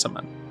perfect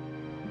specimen.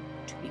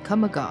 To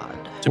become a god.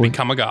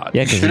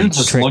 Yeah, because he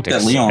just looked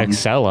at Leon.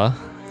 Excella.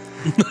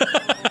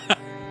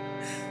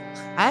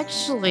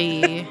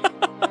 Actually,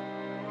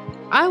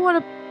 I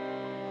want to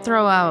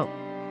throw out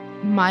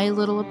my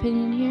little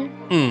opinion here.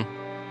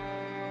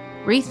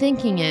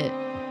 Rethinking it,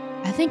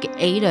 I think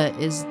Ada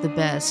is the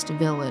best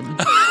villain.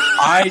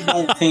 I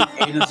don't think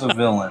Ada's a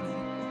villain.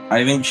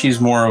 I think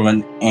she's more of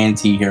an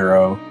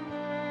anti-hero.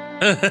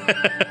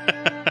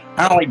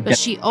 But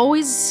she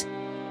always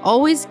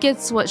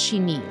gets what she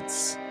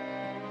needs.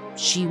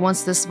 She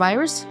wants this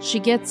virus, she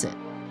gets it.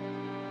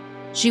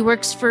 She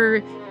works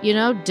for,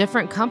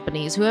 different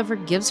companies, whoever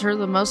gives her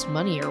the most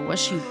money or what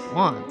she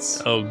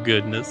wants. Oh,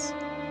 goodness.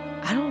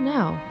 I don't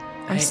know.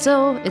 It's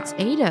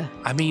Ada.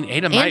 I mean,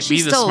 Ada might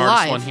be the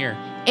smartest one here.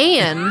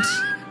 And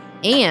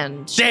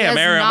she damn,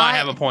 Ariel not might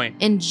have a point.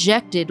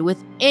 Injected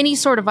with any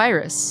sort of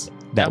virus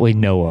that we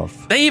know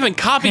of. They even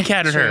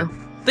copycatted her.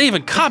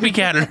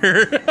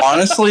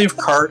 Honestly,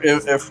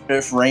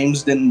 if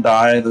Rames didn't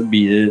die, that'd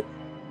be it.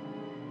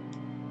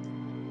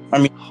 I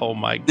mean, oh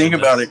my goodness. Think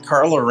about it.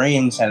 Carla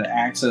Rames had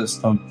access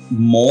to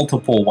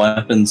multiple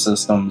weapon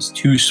systems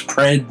to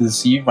spread the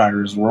C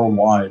virus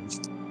worldwide.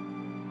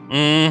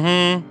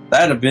 Mm-hmm.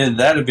 That'd have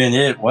been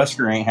it.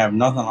 Wesker ain't have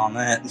nothing on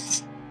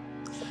that.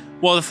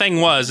 Well, the thing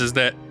is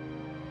that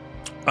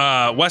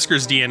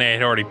Wesker's DNA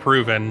had already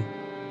proven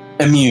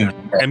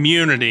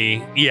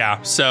immunity.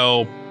 Yeah,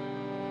 so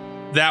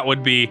that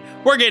would be,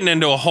 we're getting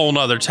into a whole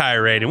nother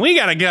tirade, and we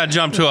gotta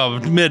jump to a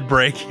mid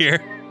break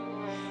here.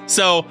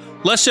 So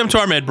let's jump to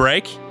our mid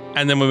break,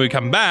 and then when we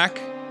come back,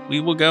 we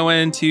will go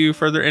into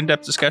further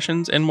in-depth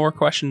discussions and more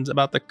questions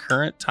about the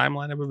current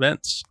timeline of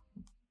events.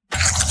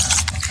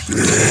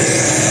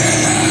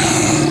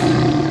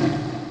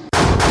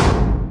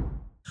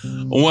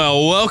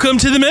 Well, welcome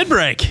to the mid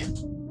break.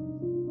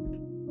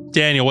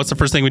 Daniel, what's the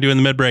first thing we do in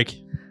the mid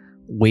break?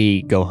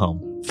 We go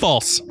home.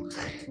 False.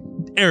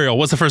 Ariel,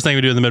 what's the first thing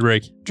we do in the mid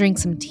break? Drink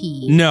some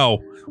tea.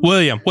 No.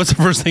 William, what's the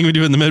first thing we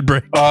do in the mid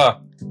break?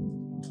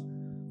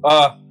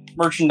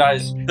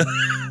 Merchandise.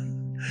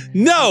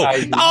 No,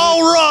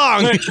 all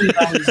wrong.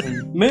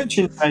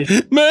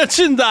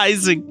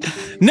 Merchandising.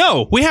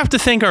 No, we have to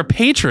thank our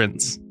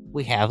patrons.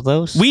 We have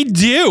those? We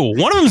do.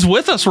 One of them's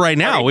with us right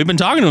now. We've been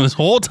talking to him this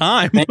whole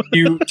time. Thank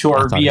you to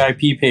our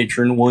VIP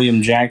patron,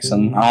 William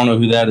Jackson. I don't know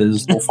who that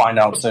is. We'll find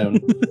out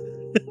soon.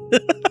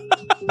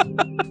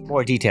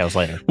 More details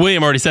later.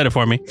 William already said it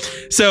for me.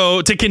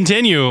 So to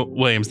continue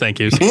William's thank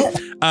yous,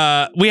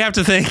 we have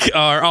to thank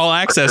our all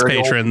access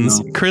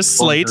patrons, Chris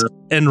Slate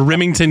and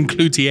Remington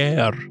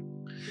Cloutier.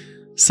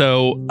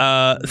 So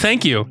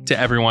thank you to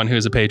everyone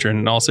who's a patron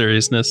in all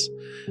seriousness,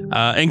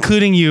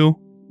 including you,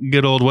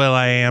 good old Will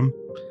I Am.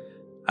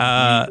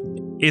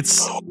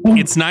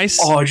 It's nice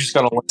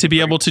to be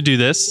able to do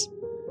this.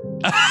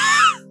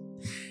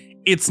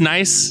 It's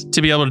nice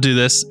to be able to do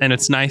this, and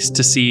it's nice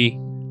to see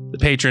the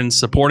patrons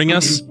supporting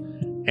us.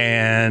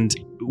 And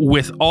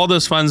with all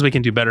those funds, we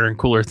can do better and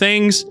cooler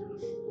things.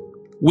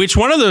 Which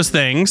one of those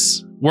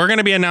things we're going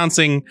to be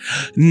announcing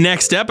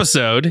next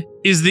episode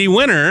is the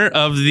winner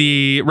of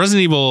the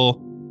Resident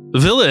Evil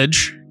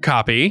Village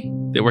copy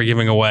that we're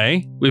giving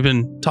away. We've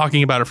been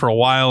talking about it for a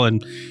while,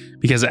 and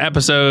because of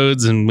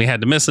episodes, and we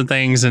had to miss some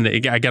things, and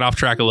I got off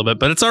track a little bit,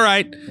 but it's all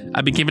right.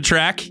 I've been keeping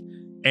track.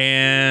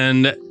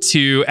 And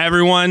to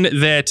everyone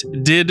that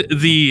did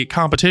the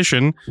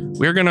competition,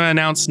 we're going to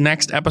announce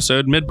next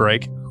episode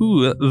mid-break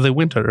who the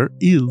winner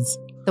is.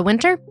 The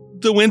winter?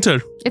 The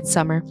winter. It's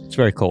summer. It's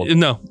very cold.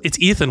 No, it's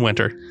Ethan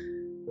Winter.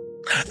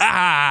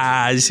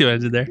 You see what I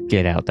did there?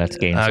 Get out. That's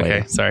games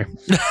Okay, later. sorry.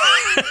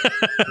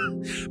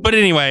 But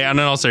anyway, on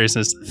all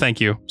seriousness,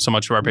 thank you so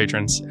much to our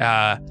patrons.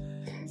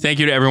 Thank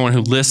you to everyone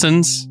who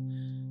listens.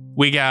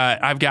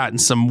 I've gotten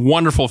some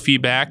wonderful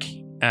feedback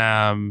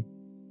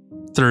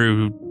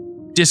through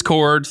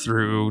Discord,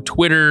 through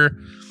Twitter.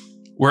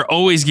 We're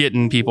always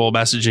getting people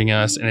messaging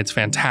us, and it's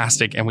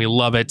fantastic, and we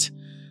love it.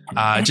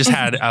 Just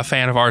had a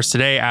fan of ours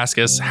today ask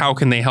us how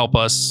can they help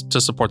us to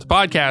support the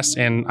podcast,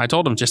 and I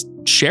told them just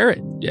share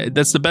it.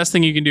 That's the best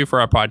thing you can do for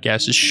our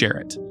podcast is share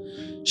it.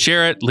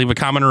 Share it, leave a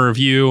comment or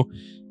review.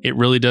 It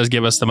really does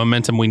give us the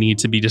momentum we need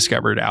to be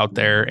discovered out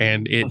there,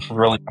 and it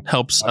really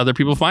helps other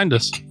people find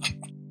us.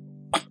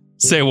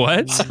 Say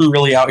what? I'm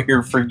really out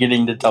here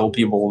forgetting to tell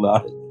people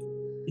about it.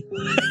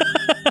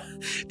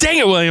 Dang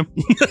it, William.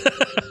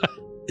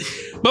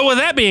 But with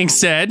that being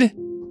said,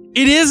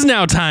 it is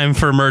now time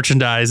for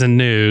merchandise and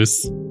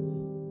news.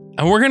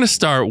 And we're going to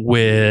start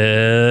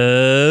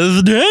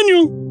with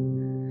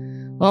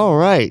Daniel. All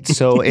right.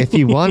 So if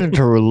you wanted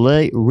to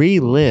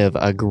relive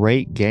a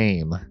great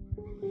game.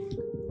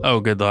 Oh,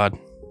 good Lord.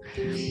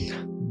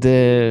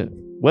 The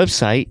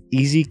website,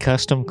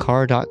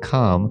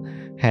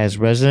 easycustomcar.com, has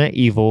Resident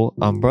Evil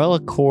Umbrella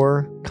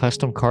Core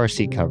custom car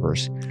seat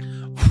covers.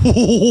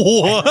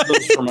 What?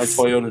 Those for my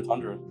Toyota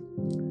Tundra.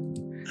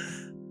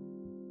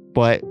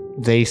 But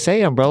they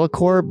say Umbrella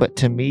Core, but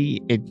to me,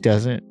 it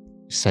doesn't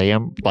say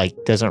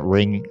doesn't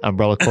ring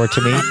Umbrella Core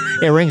to me.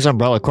 It rings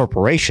Umbrella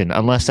Corporation,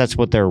 unless that's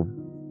what they're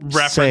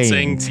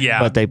referencing. Saying,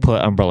 but they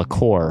put Umbrella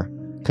Core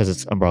because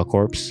it's Umbrella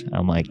Corps.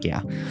 I'm like,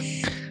 yeah.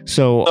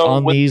 So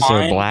on these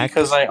are black.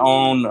 Because I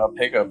own a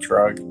pickup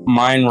truck,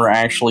 mine were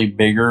actually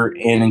bigger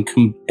and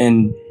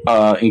included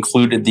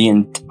the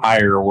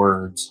entire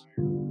words.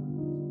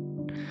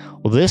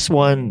 Well, these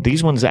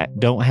ones that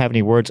don't have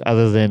any words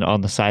other than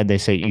on the side they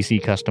say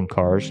EC Custom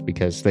Cars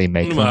because they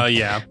make them.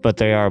 Yeah. But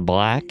they are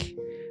black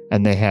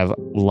and they have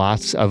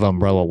lots of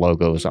Umbrella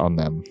logos on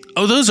them.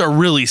 Oh, those are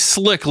really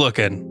slick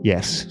looking.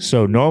 Yes.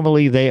 So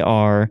normally they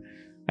are,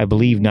 I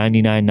believe,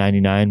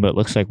 $99.99, but it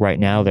looks like right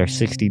now they're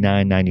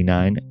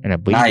 $69.99, and I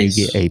believe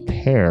you get a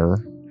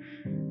pair.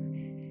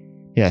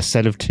 Yeah,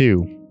 set of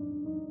two.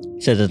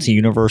 It says it's a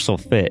universal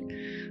fit.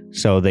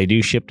 So they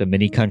do ship to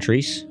many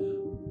countries.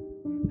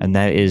 And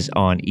that is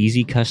on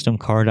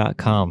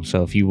easycustomcar.com.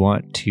 So if you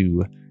want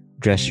to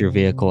dress your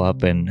vehicle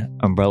up in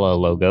Umbrella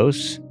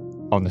logos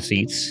on the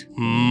seats,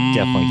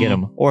 definitely get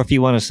them. Or if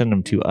you want to send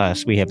them to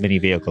us, we have many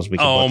vehicles we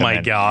can put them in. Oh my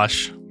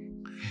gosh.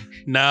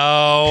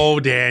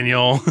 No,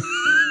 Daniel.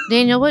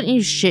 Daniel, wouldn't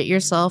you shit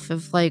yourself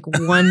if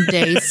one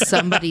day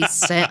somebody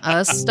sent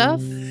us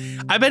stuff?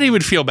 I bet he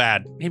would feel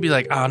bad. He'd be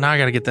like, oh, now I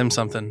got to get them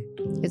something.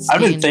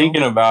 I've been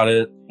thinking about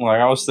it.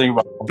 I was thinking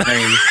about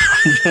things.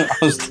 I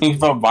was thinking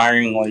about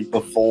buying like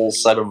the full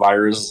set of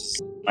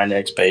viruses my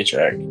next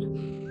paycheck.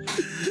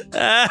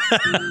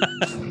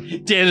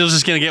 Daniel's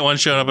just gonna get one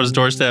showing up at his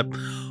doorstep.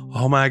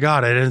 Oh my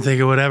god, I didn't think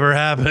it would ever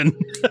happen.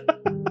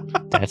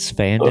 That's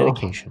fan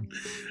dedication.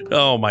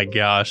 Oh my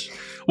gosh.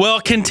 Well,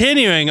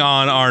 continuing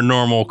on our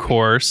normal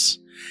course,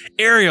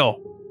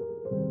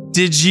 Ariel,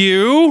 did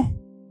you?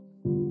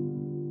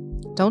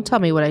 Don't tell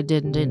me what I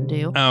did and didn't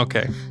do.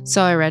 Okay.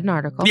 So I read an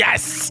article.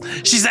 Yes,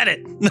 she said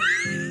it.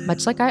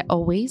 Much like I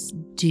always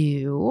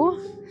do.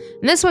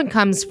 And this one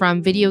comes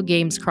from Video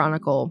Games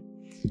Chronicle.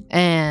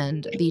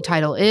 And the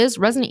title is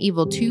Resident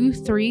Evil 2,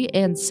 3,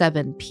 and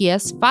 7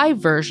 PS5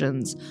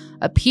 versions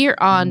appear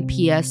on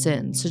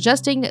PSN,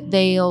 suggesting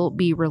they'll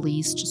be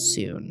released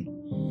soon.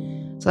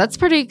 So that's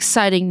pretty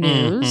exciting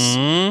news.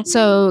 Mm-hmm.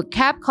 So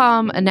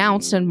Capcom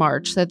announced in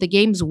March that the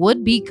games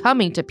would be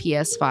coming to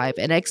PS5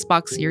 and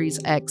Xbox Series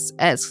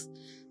XS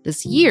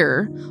this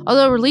year,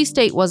 although release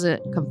date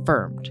wasn't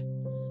confirmed.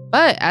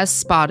 But as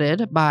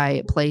spotted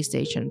by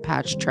PlayStation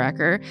Patch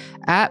Tracker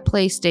at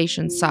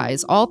PlayStation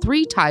Size, all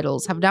 3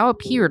 titles have now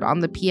appeared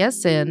on the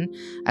PSN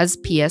as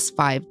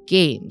PS5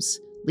 games,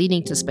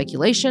 leading to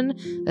speculation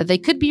that they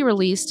could be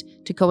released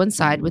to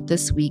coincide with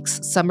this week's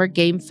Summer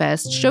Game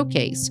Fest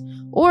showcase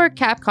or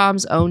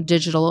Capcom's own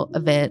digital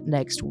event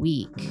next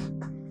week.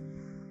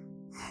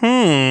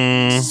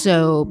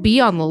 So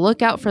be on the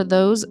lookout for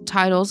those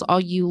titles,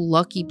 all you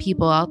lucky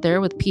people out there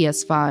with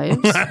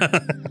PS5s.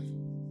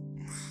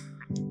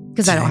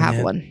 Because I don't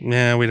have one.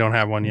 Yeah, we don't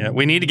have one yet.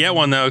 We need to get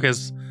one though,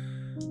 because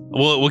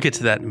we'll get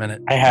to that in a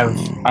minute. I have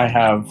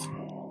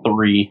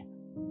 3.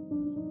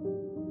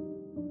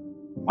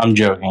 I'm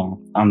joking.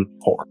 I'm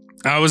 4.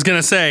 I was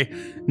gonna say,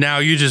 now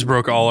you just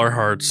broke all our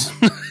hearts.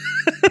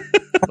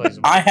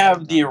 I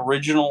have the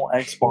original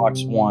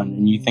Xbox One,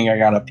 and you think I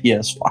got a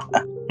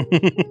PS5?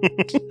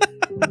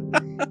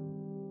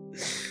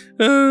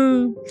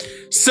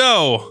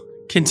 So,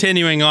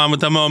 continuing on with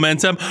the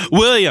momentum,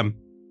 William,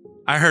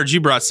 I heard you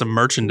brought some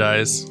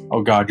merchandise.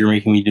 Oh God, you're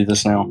making me do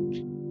this now.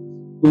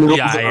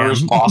 Yeah, I am.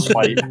 Boss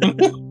fight.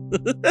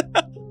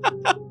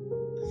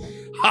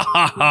 Ha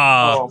ha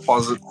ha. Oh,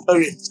 pause it.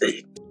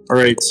 Okay. All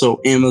right,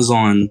 so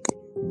Amazon.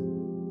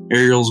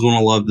 Ariel's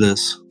gonna love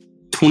this.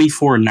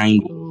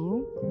 $24.90.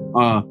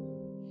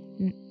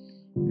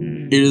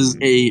 It is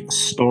a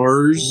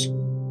Stars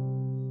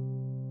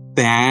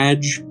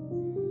badge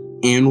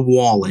and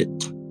wallet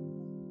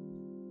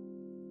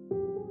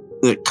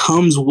that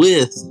comes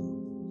with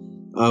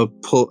a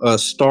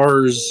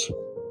Stars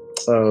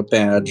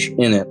badge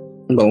in it,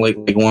 but like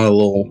one of the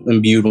little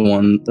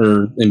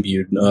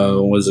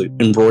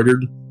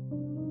embroidered.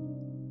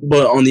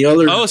 But on the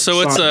other,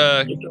 so it's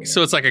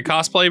like a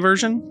cosplay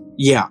version.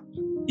 Yeah,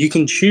 you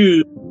can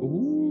choose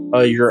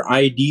your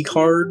ID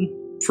card.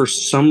 For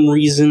some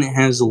reason, it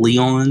has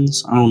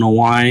Leon's. I don't know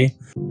why,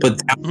 but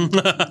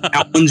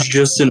that one's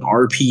just an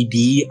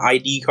RPD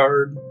ID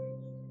card.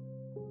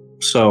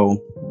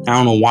 So I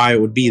don't know why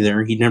it would be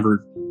there. He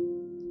never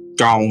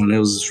got one. It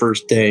was his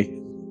first day.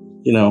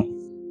 You know,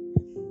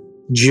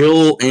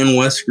 Jill and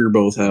Wesker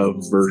both have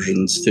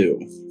versions too,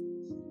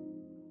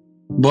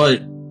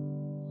 but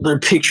their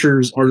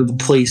pictures are the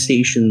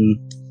PlayStation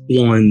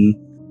 1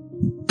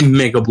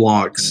 Mega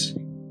Bloks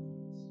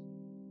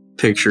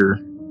picture.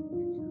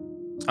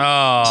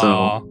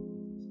 Oh,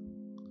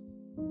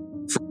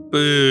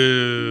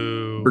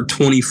 boo! For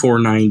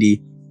 $24.90.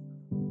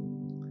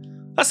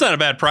 That's not a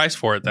bad price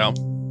for it, though.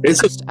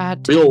 It's just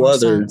add real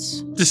leather.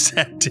 Just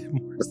add 10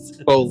 more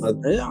cents. Oh, I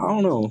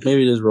don't know.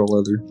 Maybe it is real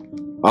leather.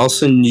 I'll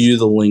send you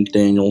the link,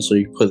 Daniel, so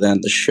you can put that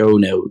in the show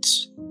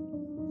notes.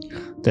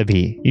 You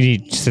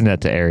need to send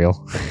that to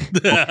Ariel.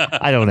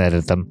 I don't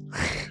edit them.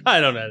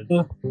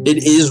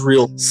 It is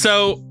real.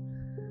 So,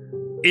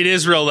 it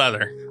is real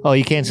leather. Oh,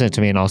 you can send it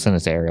to me and I'll send it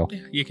to Ariel. Yeah,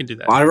 you can do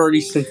that. I've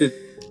already sent it.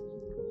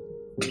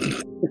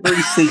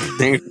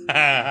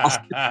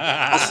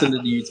 I'll send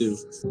it to you too,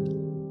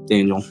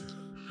 Daniel.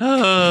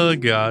 Oh,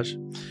 gosh.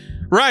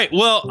 Right.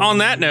 Well, on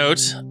that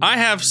note, I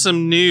have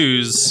some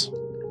news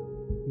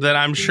that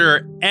I'm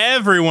sure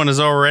everyone is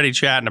already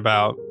chatting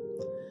about.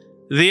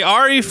 The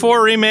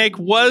RE4 remake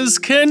was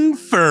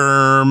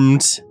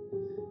confirmed.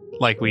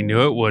 Like we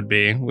knew it would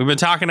be. We've been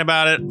talking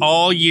about it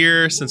all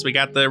year since we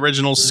got the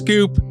original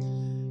scoop.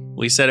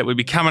 We said it would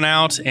be coming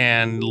out,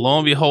 and lo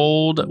and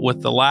behold,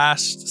 with the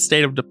last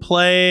State of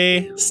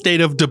Play,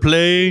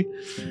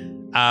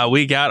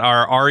 we got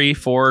our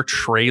RE4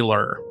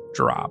 trailer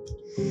drop.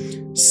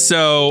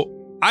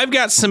 So I've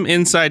got some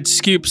inside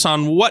scoops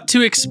on what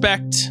to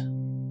expect,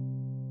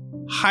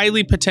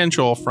 highly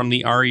potential from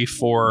the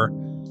RE4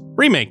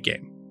 remake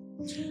game.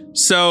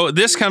 So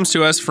this comes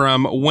to us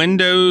from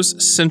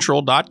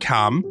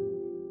WindowsCentral.com,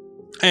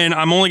 and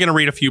I'm only going to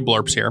read a few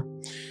blurbs here.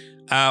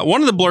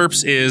 One of the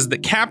blurbs is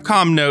that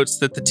Capcom notes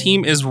that the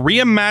team is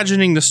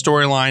reimagining the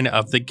storyline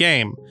of the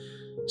game.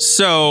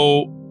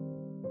 So,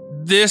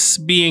 this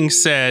being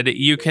said,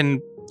 you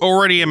can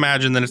already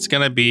imagine that it's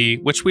going to be,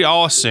 which we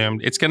all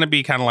assumed, it's going to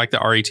be kind of like the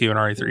RE2 and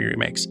RE3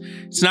 remakes.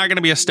 It's not going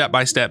to be a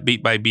step-by-step,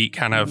 beat-by-beat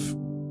kind of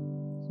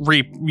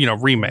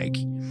remake.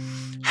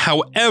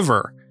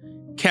 However,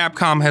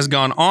 Capcom has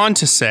gone on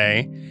to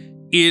say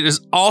it is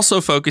also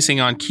focusing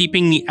on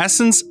keeping the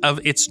essence of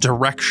its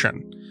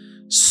direction.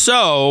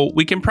 So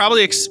we can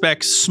probably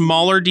expect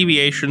smaller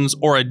deviations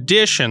or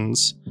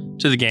additions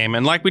to the game.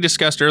 And like we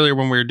discussed earlier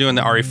when we were doing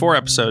the RE4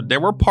 episode,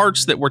 there were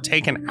parts that were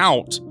taken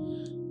out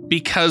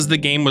because the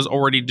game was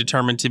already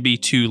determined to be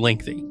too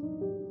lengthy.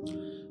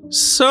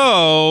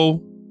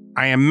 So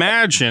I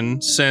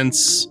imagine,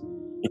 since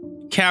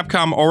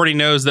Capcom already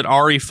knows that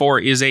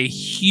RE4 is a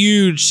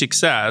huge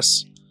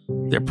success,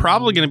 they're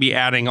probably going to be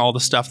adding all the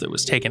stuff that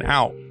was taken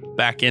out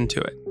back into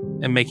it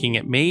and making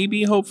it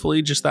maybe,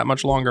 hopefully, just that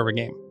much longer of a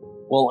game.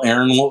 Well,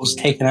 Aaron, what was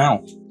taken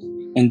out?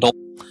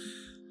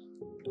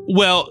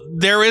 Well,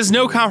 there is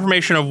no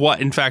confirmation of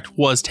what, in fact,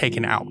 was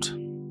taken out,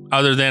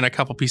 other than a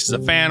couple pieces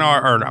of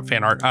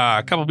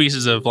a couple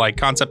pieces of like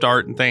concept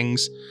art and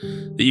things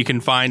that you can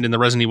find in the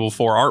Resident Evil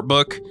 4 art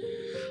book.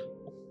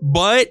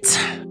 But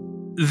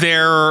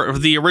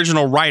the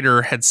original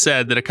writer had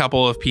said that a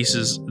couple of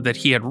pieces that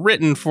he had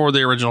written for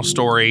the original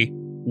story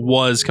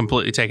was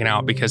completely taken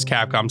out because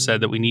Capcom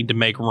said that we need to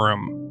make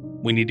room.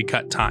 We need to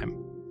cut time.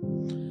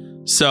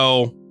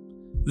 So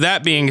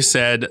that being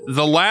said,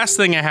 the last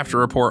thing I have to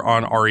report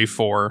on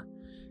RE4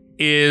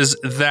 is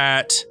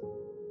that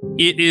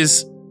it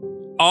is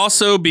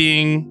also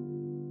being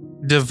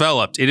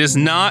developed. It is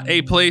not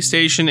a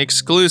PlayStation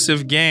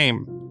exclusive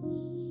game.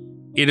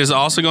 It is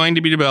also going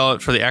to be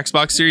developed for the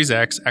Xbox Series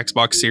X,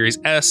 Xbox Series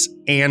S,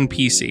 and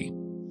PC.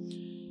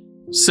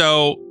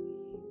 So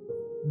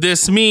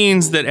this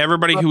means that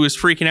everybody who was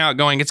freaking out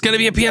going, it's going to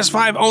be a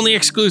PS5 only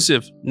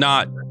exclusive.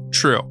 Not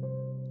true.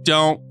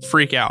 Don't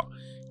freak out.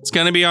 It's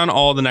going to be on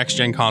all the next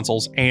gen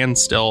consoles, and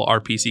still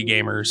our PC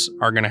gamers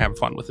are going to have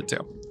fun with it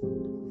too.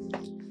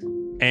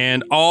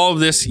 And all of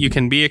this you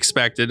can be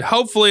expected,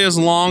 hopefully, as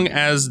long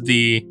as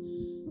the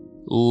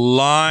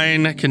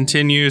line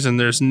continues and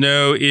there's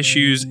no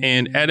issues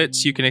and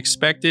edits, you can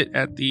expect it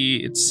at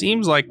it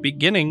seems like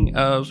beginning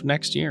of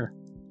next year.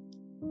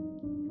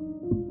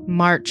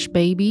 March,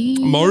 baby.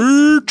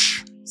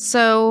 March.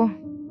 So,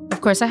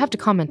 of course, I have to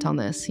comment on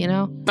this, you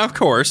know? Of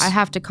course. I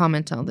have to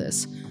comment on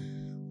this.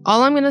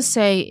 All I'm going to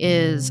say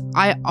is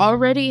I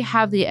already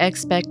have the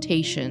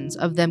expectations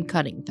of them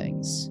cutting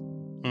things.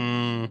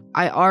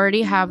 I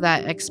already have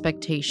that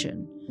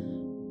expectation.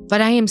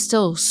 But I am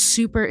still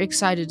super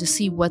excited to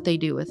see what they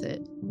do with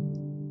it.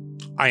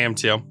 I am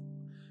too.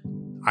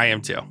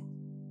 I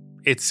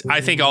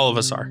think all of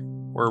us are.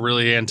 We're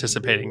really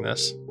anticipating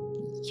this.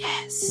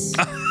 Yes.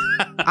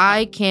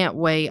 I can't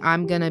wait.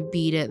 I'm going to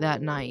beat it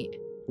that night.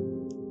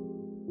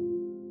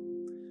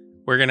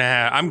 We're going to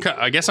have...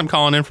 I guess I'm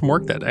calling in from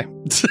work that day.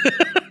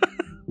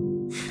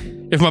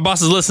 If my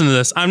boss is listening to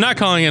this, I'm not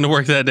calling in to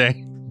work that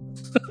day.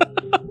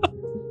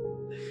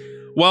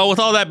 Well, with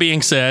all that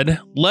being said,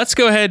 let's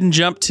go ahead and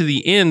jump to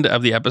the end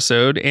of the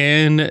episode,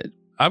 and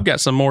I've got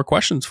some more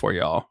questions for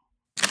y'all.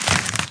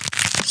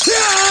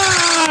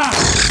 Yeah!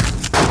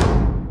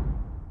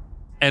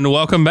 And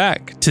welcome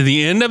back to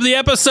the end of the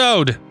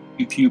episode.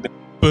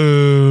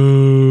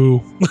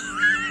 Boo.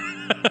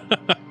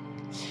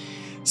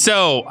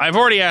 So, I've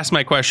already asked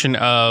my question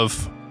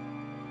of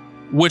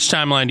which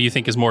timeline do you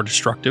think is more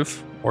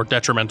destructive or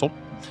detrimental?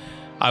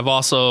 I've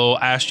also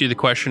asked you the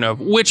question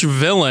of which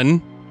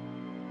villain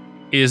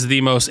is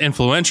the most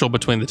influential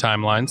between the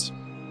timelines.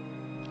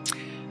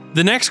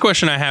 The next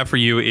question I have for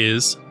you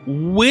is,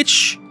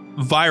 which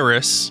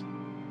virus,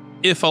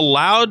 if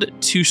allowed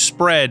to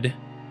spread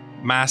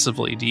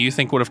massively, do you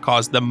think would have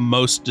caused the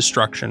most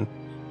destruction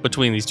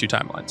between these two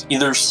timelines?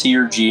 Either C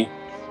or G.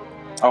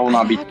 I will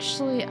not be.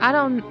 Actually, I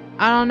don't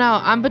know.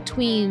 I'm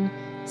between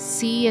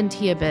C and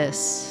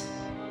T-Abyss.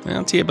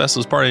 Well, T-Abyss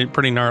was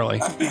pretty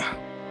gnarly.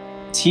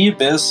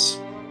 T-Abyss,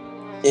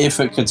 if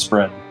it could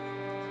spread.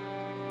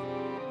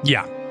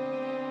 Yeah.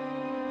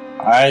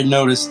 I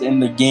noticed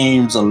in the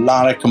games a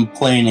lot of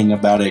complaining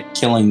about it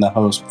killing the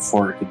host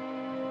before it could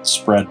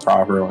spread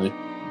properly.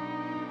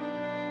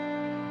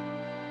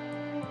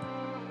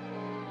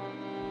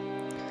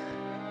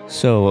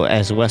 So,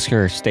 as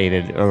Wesker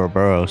stated,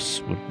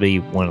 Ouroboros would be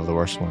one of the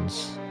worst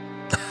ones.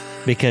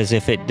 Because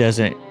if it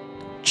doesn't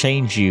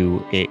change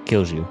you, it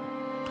kills you.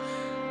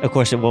 Of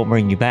course, it won't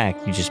bring you back.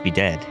 You just be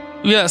dead.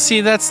 Yeah, see,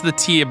 that's the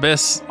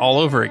T-Abyss all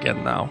over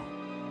again, though.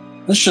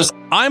 It's just...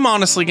 I'm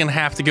honestly going to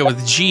have to go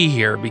with G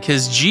here,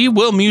 because G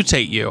will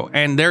mutate you,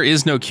 and there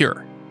is no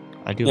cure.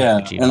 I do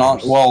like the G.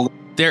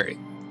 There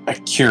a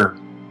cure.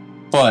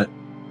 But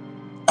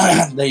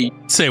they...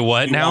 Say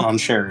what now? On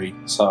Sherry,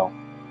 so...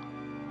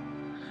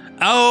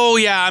 Oh,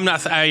 yeah, I'm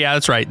not... yeah,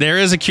 that's right. There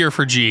is a cure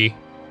for G.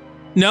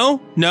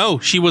 No,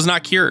 she was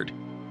not cured.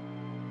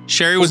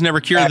 Sherry was never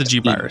cured of the G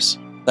virus.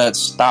 That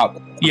stopped.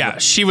 Yeah,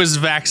 she was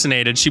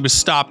vaccinated. She was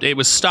stopped. It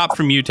was stopped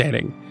from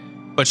mutating,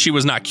 but she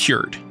was not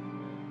cured.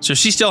 So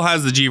she still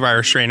has the G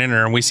virus strain in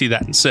her, and we see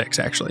that in 6,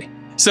 actually.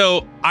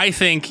 So I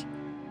think,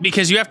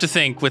 because you have to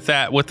think with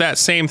that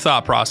same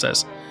thought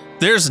process,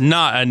 there's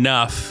not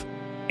enough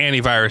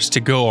antivirus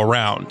to go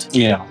around.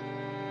 Yeah.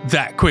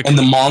 that quickly. And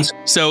the monster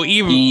so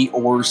even B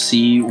or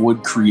C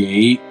would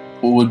create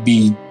would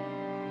be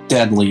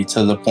deadly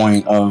to the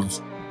point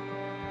of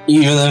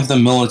even if the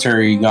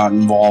military got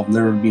involved,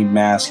 there would be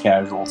mass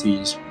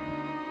casualties.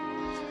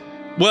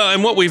 well,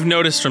 and what we've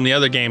noticed from the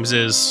other games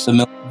is The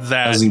military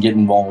that doesn't get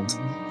involved.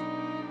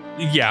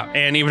 yeah,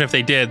 and even if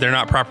they did, they're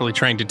not properly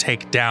trained to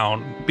take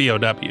down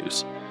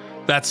BOWs.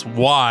 That's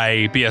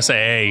why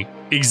BSAA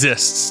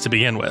exists to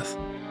begin with.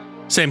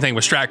 Same thing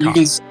with STRATCOM. You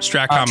can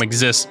STRATCOM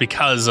exists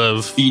because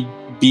of be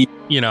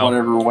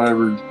whatever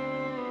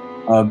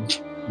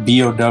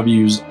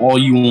BOWs all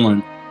you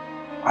want.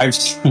 I've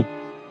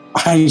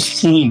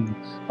seen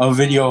a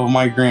video of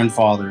my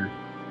grandfather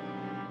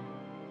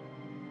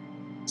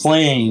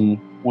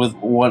playing with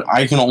what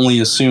I can only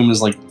assume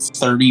is like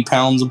 30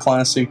 pounds of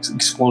plastic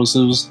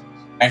explosives,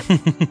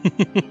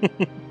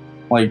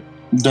 like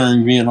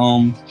during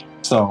Vietnam.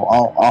 So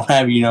I'll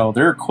have you know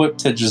they're equipped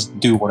to just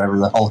do whatever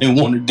the hell they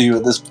want to do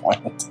at this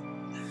point.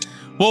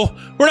 Well,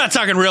 we're not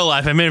talking real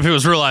life. I mean, if it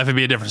was real life, it'd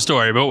be a different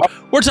story. But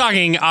we're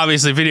talking,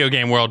 obviously, video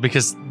game world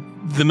because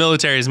the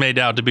military is made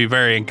out to be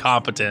very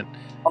incompetent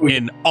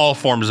in all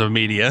forms of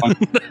media.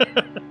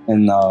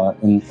 in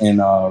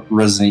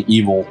Resident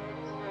Evil.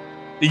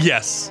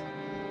 Yes.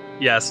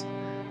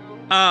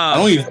 I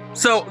don't even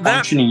So that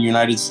functioning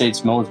United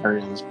States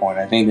military at this point.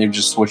 I think they've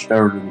just switched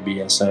over to the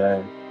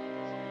BSAA.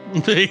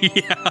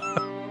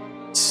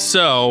 yeah.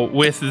 So,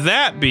 with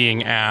that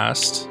being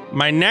asked,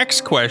 my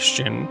next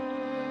question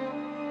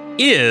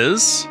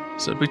is,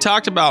 so we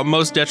talked about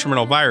most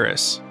detrimental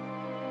virus.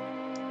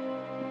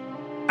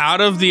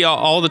 Out of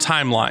all the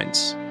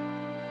timelines,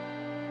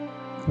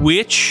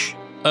 which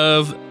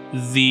of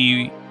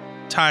the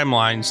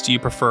timelines do you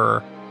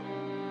prefer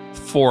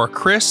for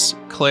Chris,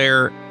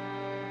 Claire,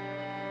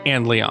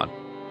 and Leon?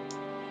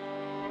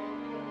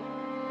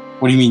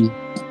 What do you mean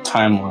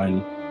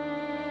timeline?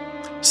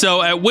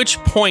 So at which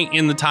point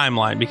in the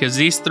timeline, because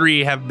these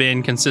three have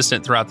been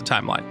consistent throughout the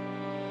timeline,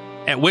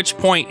 at which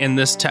point in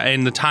this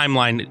in the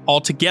timeline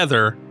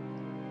altogether,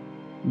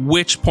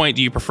 which point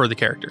do you prefer the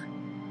character?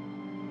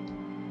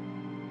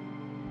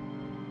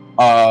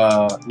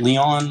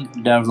 Leon,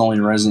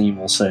 definitely Resident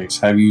Evil 6.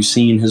 Have you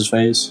seen his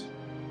face?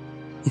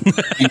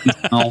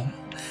 No.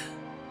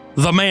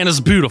 The man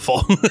is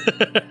beautiful.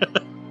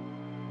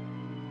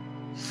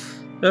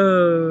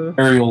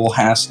 Ariel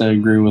has to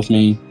agree with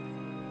me.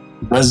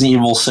 Resident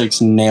Evil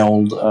 6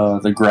 nailed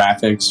the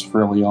graphics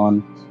for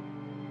Leon.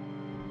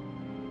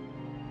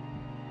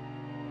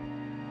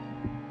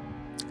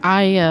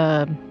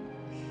 I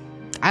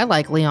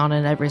like Leon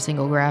in every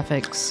single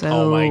graphic. So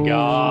Oh my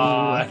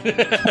god.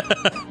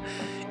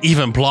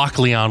 Even Block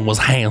Leon was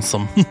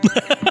handsome.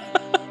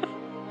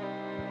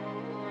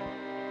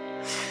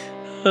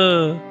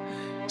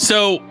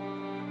 So,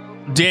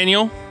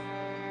 Daniel,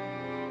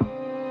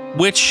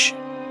 which,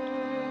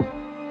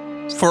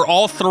 for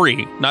all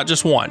three, not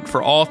just one,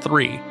 for all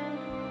three,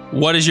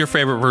 what is your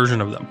favorite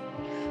version of them?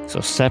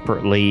 So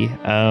separately,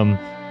 I'd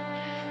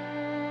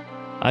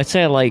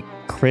say I like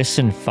Chris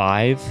in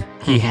 5.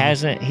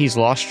 He's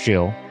lost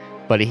Jill,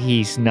 but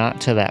he's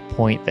not to that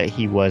point that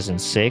he was in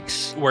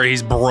 6. Where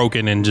he's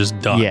broken and just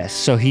done. Yes,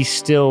 so he's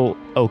still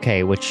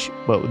okay,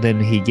 but then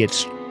he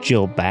gets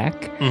Jill back.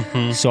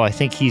 Mm-hmm. So I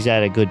think he's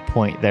at a good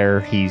point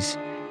there. He's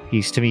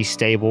to me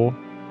stable.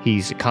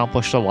 He's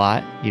accomplished a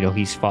lot. You know,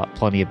 he's fought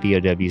plenty of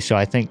BOW. So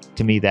I think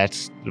to me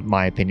that's, in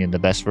my opinion, the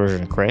best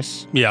version of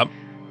Chris. Yep.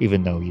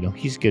 Even though, you know,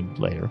 he's good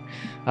later.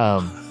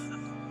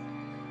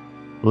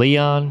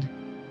 Leon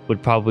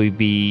would probably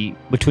be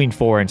between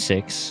 4 and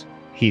 6.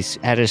 He's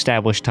had an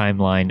established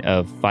timeline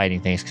of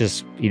fighting things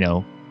because, you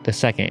know, the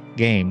second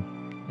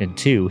game in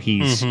 2,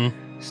 he's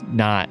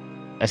not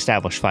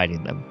established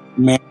fighting them.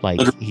 Man, like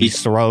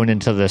he's thrown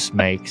into the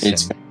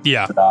snakes.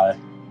 Yeah.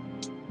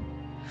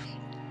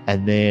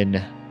 And then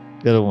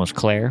the other one was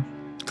Claire.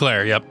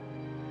 Claire, yep.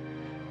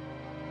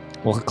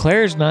 Well,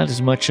 Claire's not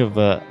as much of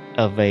a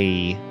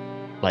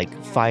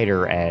like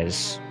fighter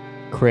as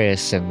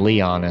Chris and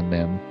Leon and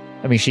them.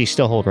 I mean, she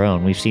still hold her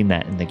own. We've seen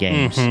that in the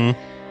games.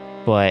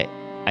 But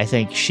I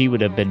think she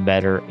would have been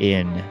better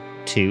in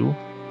 2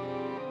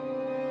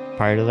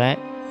 prior to that.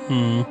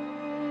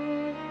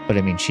 But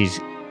I mean,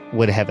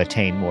 would have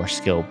attained more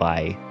skill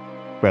by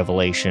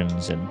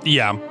Revelations and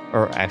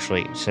or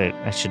actually, so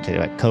I should say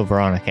like Code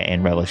Veronica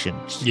and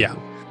Revelations. Yeah,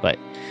 but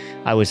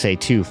I would say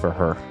 2 for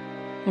her.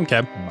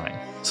 Okay, mine.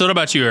 So what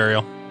about you,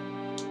 Ariel?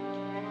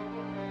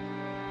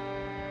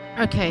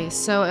 Okay,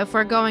 so if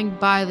we're going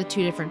by the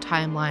 2 different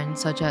timelines,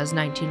 such as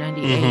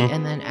 1998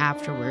 and then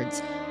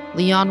afterwards,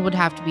 Leon would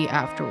have to be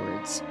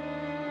afterwards.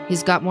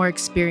 He's got more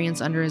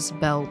experience under his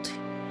belt.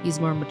 He's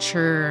more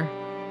mature.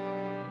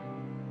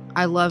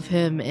 I love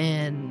him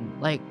in,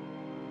 like,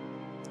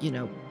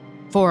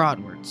 4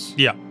 onwards.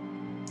 Yeah.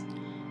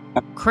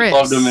 Chris.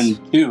 Loved him in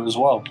 2 as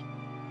well.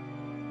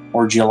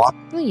 Or July.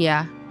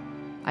 Yeah,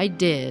 I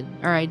did.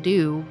 Or I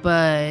do,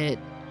 but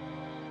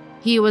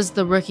he was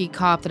the rookie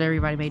cop that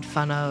everybody made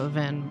fun of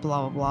and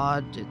blah,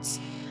 blah, blah.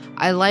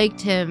 I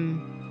liked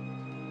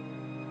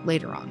him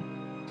later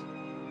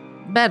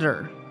on.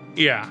 Better.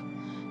 Yeah.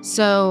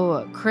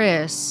 So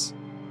Chris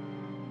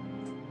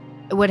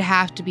would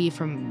have to be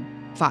from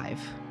 5.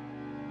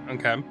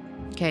 Okay.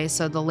 Okay,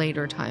 so the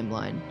later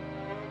timeline.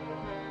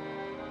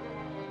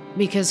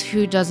 Because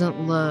who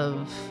doesn't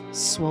love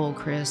Swole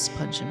Chris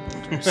punching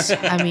boulders?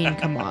 I mean,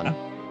 come on.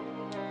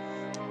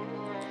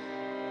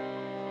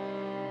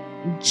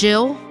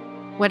 Jill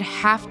would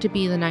have to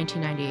be the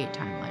 1998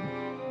 timeline.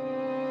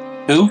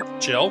 Who?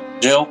 Jill?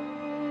 Jill?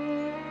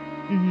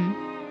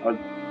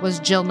 Mm-hmm. Was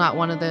Jill not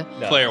one of the...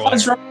 Claire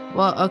was.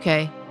 Well,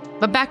 okay.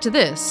 But back to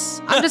this.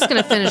 I'm just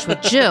going to finish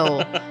with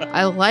Jill.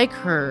 I like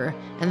her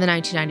and the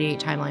 1998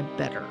 timeline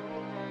better.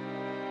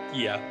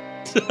 Yeah.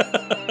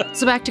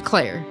 So back to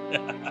Claire.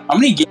 How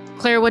many games?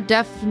 Claire would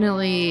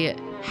definitely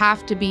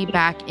have to be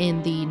back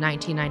in the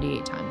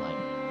 1998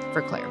 timeline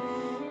for Claire.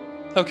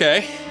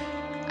 Okay.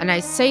 And I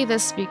say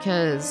this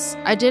because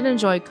I did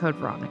enjoy Code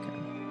Veronica.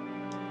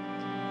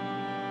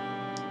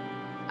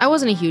 I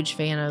wasn't a huge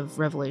fan of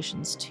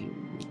Revelations 2.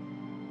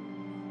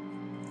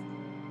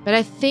 But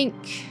I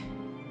think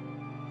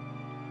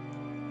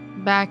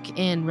back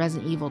in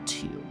Resident Evil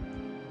 2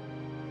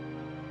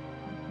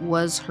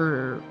 was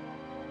her,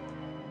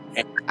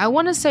 I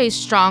want to say,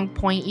 strong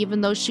point,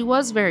 even though she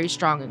was very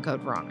strong in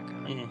Code Veronica.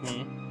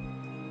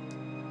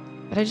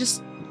 Mm-hmm. But I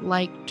just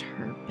liked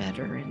her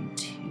better in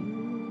 2.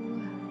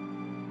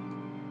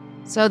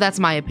 So that's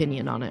my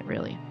opinion on it,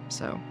 really.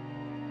 So,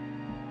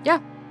 yeah.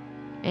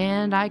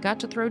 And I got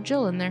to throw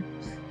Jill in there.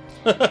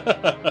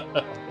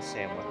 A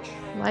sandwich.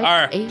 Like All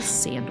right. a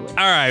sandwich. All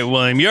right,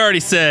 William, you already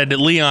said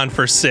Leon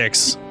for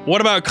 6.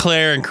 What about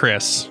Claire and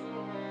Chris?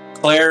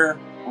 Claire,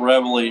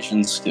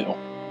 Revelations 2.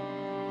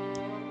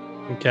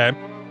 Okay.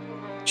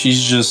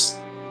 She's just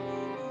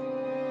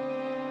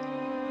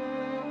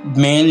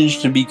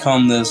managed to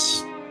become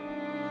this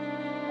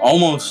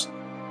almost,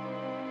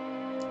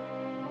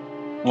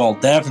 well,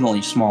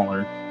 definitely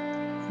smaller,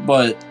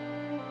 but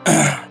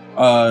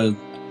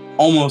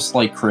almost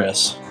like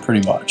Chris,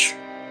 pretty much.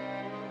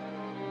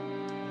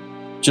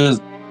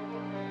 Just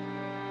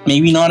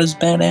maybe not as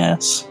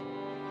badass.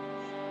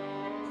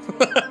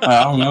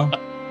 I don't know.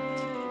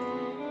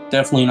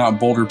 Definitely not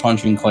boulder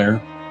punching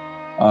Claire.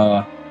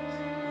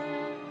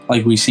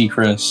 Like we see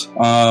Chris.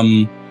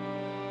 And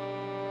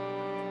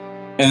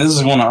this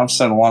is going to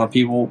upset a lot of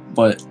people,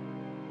 but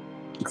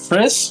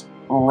Chris,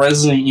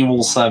 Resident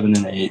Evil 7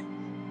 and 8.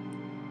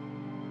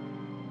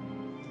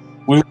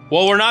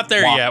 Well, we're not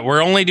there Wow. yet.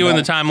 We're only doing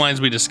No. the timelines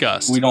we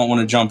discussed. We don't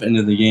want to jump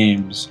into the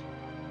games,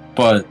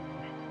 but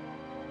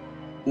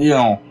you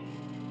know,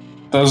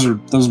 those are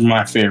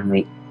my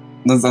favorite.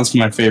 That's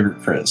my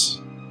favorite Chris.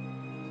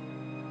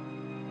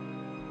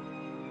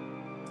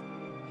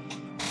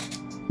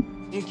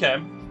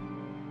 Okay.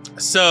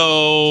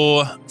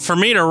 So, for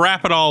me to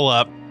wrap it all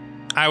up,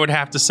 I would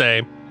have to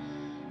say,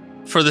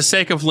 for the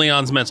sake of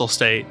Leon's mental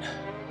state,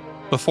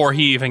 before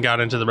he even got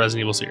into the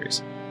Resident Evil series,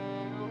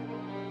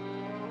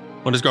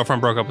 when his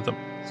girlfriend broke up with him.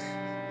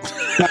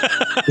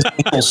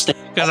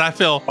 Because I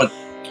feel,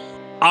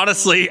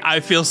 honestly, I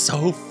feel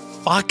so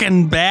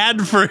fucking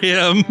bad for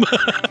him.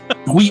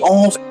 We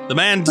all The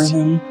man, for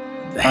him.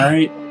 All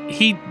right.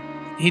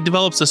 he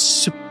develops a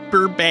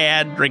super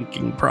bad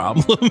drinking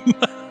problem.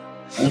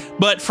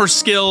 But for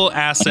skill,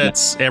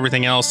 assets,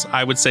 everything else,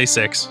 I would say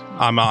 6.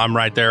 I'm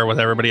right there with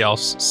everybody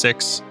else.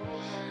 6.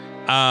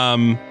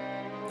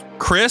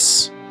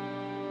 Chris,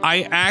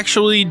 I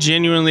actually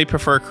genuinely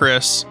prefer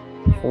Chris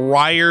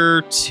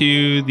prior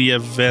to the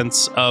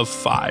events of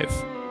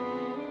 5.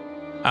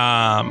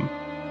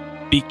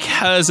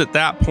 Because at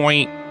that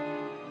point,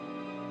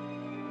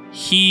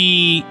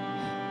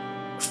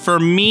 for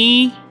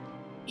me,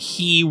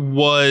 he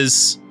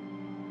was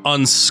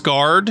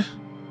unscarred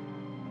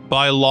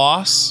by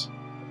loss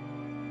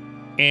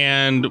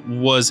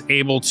and was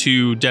able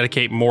to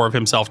dedicate more of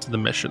himself to the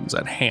missions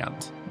at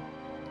hand.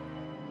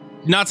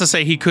 Not to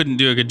say he couldn't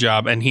do a good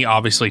job, and he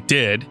obviously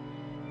did.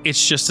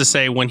 It's just to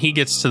say when he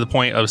gets to the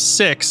point of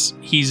 6,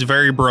 he's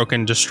very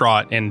broken,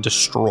 distraught, and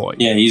destroyed.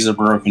 Yeah, he's a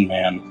broken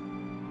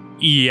man.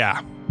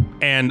 Yeah.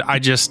 And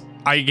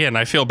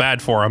I feel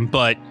bad for him,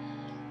 but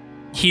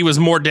he was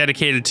more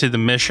dedicated to the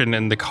mission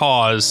and the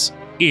cause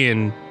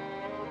in,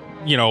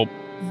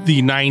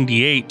 the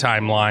 98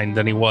 timeline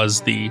than he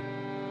was the,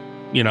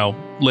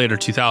 later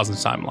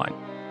 2000s timeline.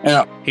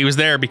 Yeah. He was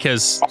there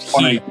because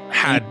he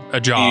had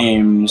a job.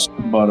 Games,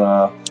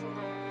 but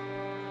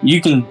you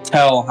can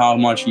tell how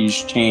much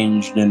he's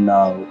changed in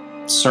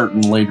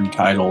certain later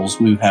titles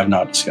we have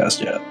not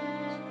discussed yet.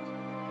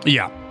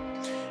 Yeah.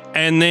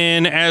 And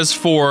then as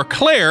for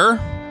Claire,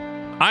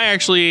 I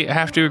actually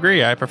have to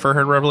agree. I prefer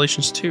her to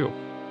Revelations 2.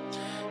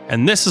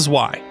 And this is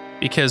why.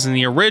 Because in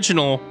the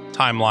original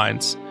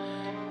timelines,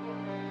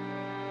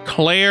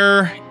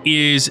 Claire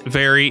is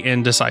very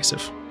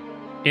indecisive.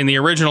 In the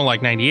original,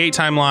 98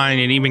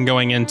 timeline, and even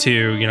going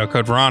into,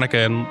 Code Veronica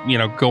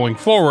and, going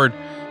forward,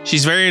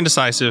 she's very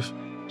indecisive.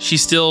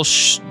 She's still,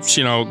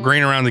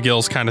 green around the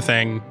gills kind of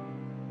thing,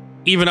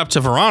 even up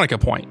to Veronica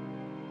point.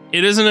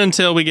 It isn't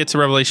until we get to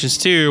Revelations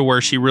 2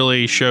 where she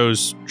really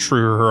shows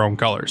true her own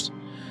colors.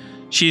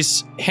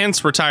 she's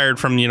hence retired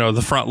from,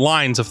 the front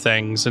lines of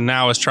things, and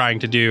now is trying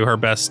to do her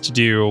best to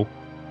do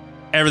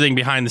everything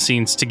behind the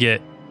scenes to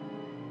get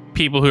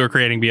people who are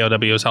creating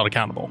BOWs held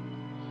accountable.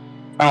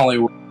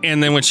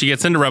 And then when she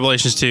gets into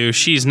Revelations 2,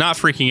 she's not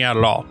freaking out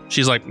at all.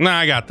 She's like, nah,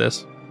 I got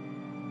this.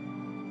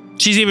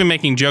 She's even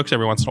making jokes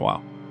every once in a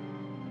while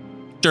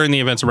during the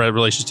events of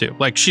Revelations 2.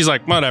 Like, she's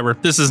like, whatever,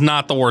 this is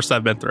not the worst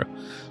I've been through.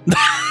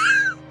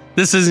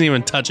 This isn't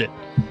even touch it.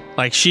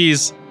 Like,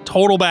 she's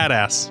total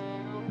badass,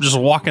 just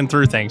walking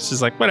through things.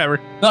 She's like, whatever.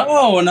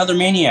 Oh, another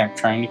maniac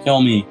trying to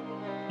kill me.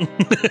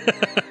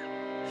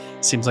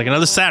 Seems like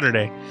another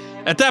Saturday.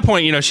 At that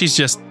point, she's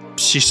just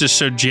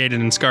so jaded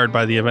and scarred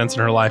by the events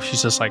in her life.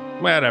 She's just like,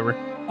 whatever.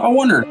 I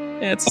wonder.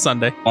 Yeah, it's a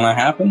Sunday. Gonna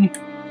happen.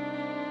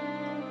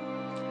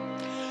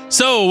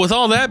 So, with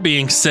all that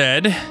being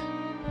said,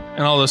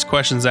 and all those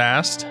questions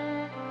asked,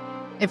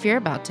 If you're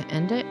about to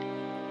end it,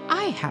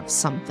 I have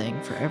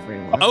something for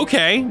everyone.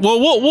 okay. Well,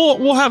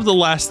 we'll have the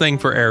last thing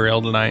for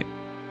Ariel tonight.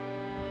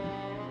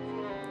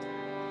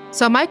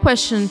 So my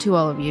question to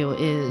all of you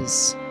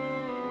is,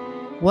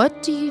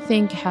 what do you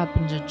think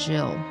happened to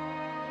Jill?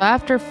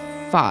 After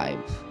 5,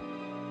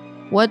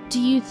 what do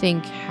you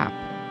think happened?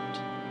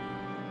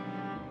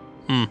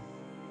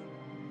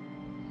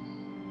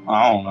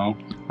 I don't know.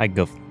 I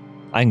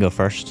can go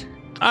first.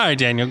 All right,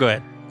 Daniel, go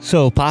ahead.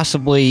 So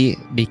possibly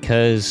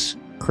because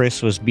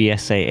Chris was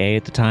BSAA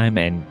at the time,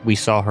 and we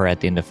saw her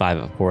at the end of 5,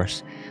 of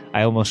course.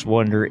 I almost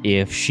wonder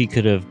if she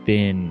could have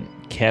been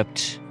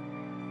kept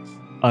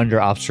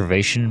under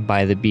observation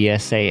by the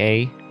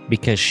BSAA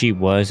because she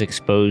was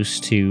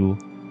exposed to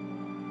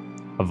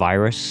a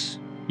virus,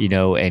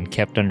 and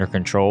kept under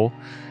control.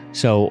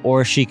 So,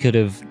 or she could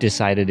have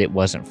decided it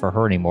wasn't for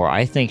her anymore.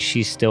 I think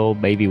she's still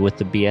maybe with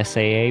the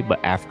BSAA, but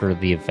after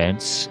the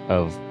events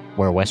of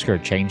where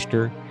Wesker changed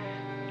her,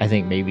 I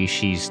think maybe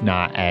she's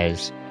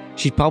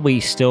probably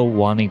still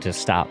wanting to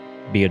stop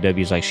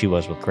BOWs like she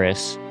was with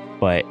Chris,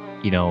 but,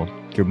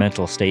 your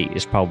mental state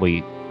is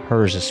probably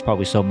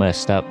so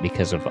messed up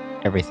because of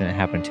everything that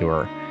happened to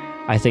her.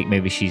 I think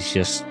maybe she's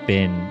just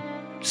been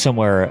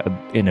somewhere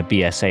in a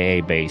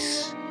BSAA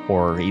base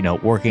or,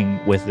 working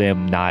with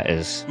them, not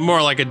as...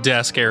 More like a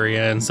desk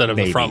area instead of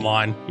the front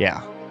line.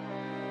 Yeah.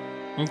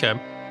 Okay.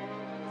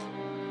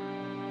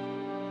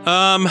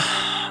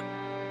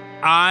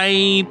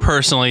 I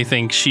personally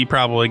think she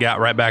probably got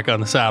right back on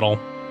the saddle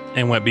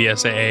and went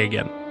BSAA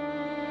again.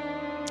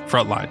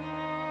 Frontline.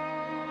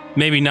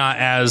 Maybe not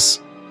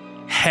as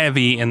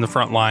heavy in the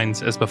front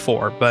lines as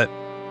before, but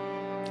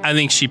I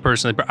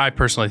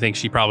personally think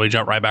she probably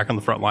jumped right back on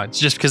the front lines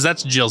just because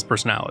that's Jill's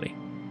personality.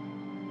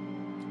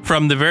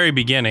 From the very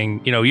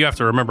beginning, you have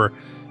to remember,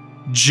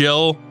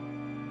 Jill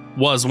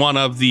was one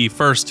of the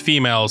first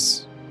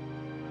females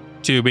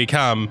to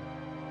become,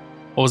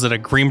 what was it, a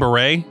Green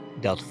Beret?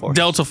 Delta Force.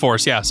 Delta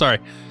Force, yeah, sorry.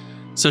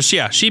 So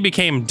she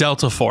became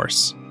Delta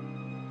Force.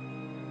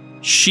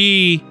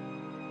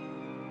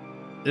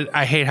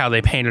 I hate how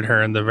they painted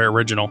her in the very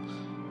original.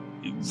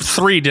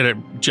 3 did it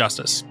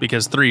justice,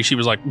 because 3, she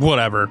was like,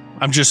 whatever,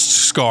 I'm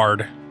just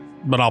scarred,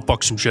 but I'll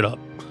fuck some shit up.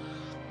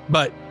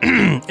 But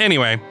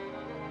anyway,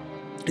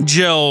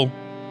 Jill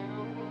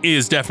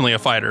is definitely a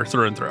fighter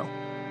through and through.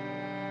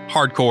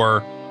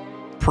 Hardcore,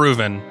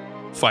 proven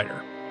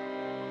fighter.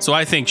 So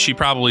I think she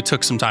probably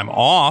took some time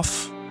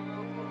off,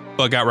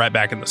 but got right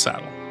back in the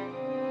saddle.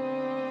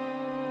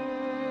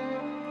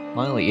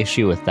 My only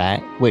issue with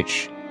that,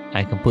 which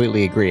I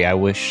completely agree, I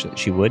wish that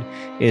she would,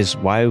 is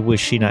why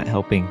was she not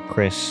helping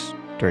Chris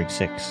during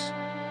 6?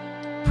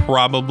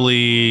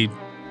 Probably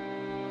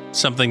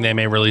something they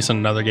may release in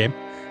another game.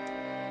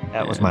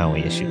 That was my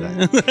only issue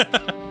then.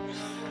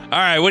 All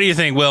right, what do you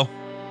think, Will?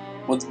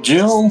 With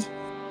Jill?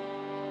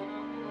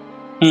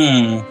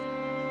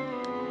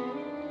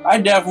 I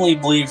definitely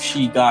believe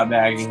she got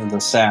back into the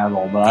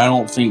saddle, but I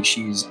don't think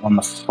she's on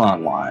the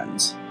front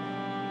lines.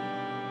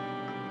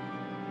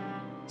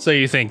 So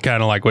you think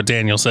kind of like what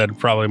Daniel said,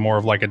 probably more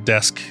of like a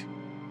desk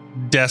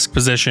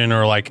position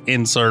or like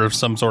insert of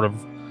some sort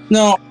of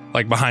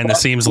like behind the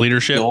scenes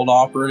leadership. Field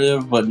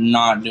operative, but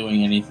not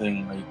doing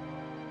anything like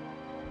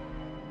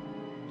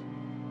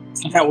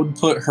that would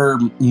put her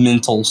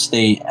mental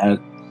state at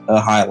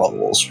a high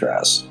level of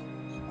stress.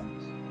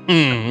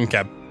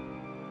 Okay.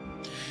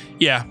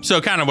 Yeah, so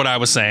kind of what I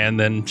was saying,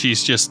 then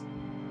she's just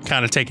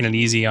kind of taking it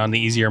easy on the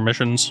easier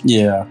missions.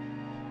 Yeah.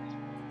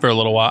 For a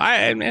little while.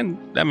 And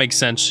that makes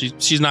sense.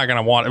 She's not going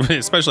to want it,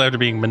 especially after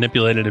being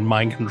manipulated and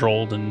mind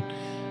controlled and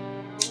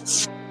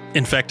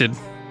infected.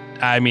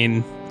 I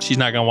mean, she's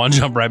not going to want to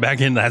jump right back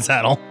in that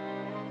saddle.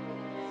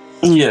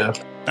 Yeah.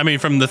 I mean,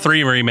 from the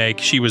 3 remake,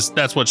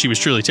 that's what she was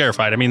truly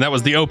terrified. I mean, that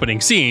was the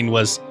opening scene,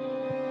 was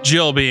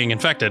Jill being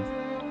infected.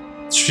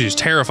 She was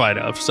terrified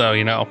of. So,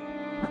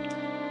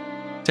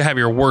 to have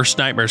your worst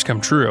nightmares come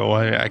true,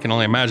 I can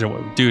only imagine what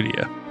it would do to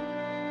you.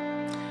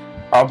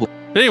 Probably.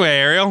 But anyway,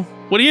 Ariel,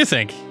 what do you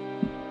think?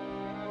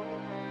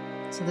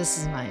 So this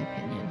is my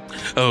opinion.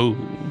 Oh.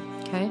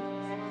 Okay.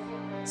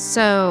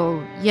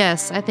 So,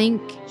 yes, I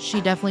think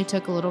she definitely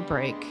took a little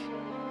break.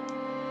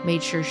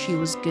 Made sure she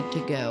was good to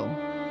go.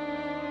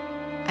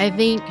 I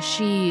think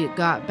she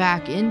got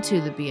back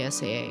into the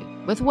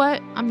BSAA. With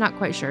what? I'm not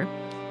quite sure.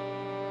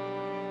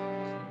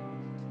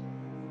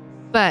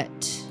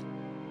 But,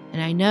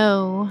 and I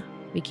know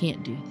we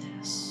can't do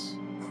this,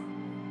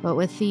 but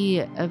with the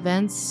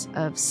events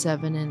of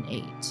 7 and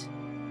 8,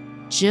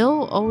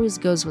 Jill always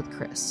goes with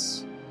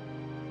Chris.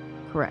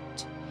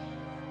 Correct.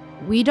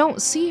 We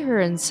don't see her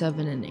in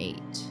 7 and 8.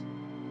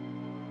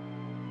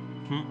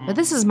 But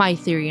this is my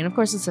theory, and of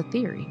course it's a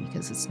theory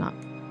because it's not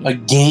a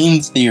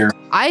game theory.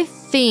 I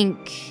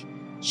think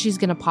she's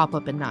gonna pop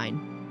up in 9.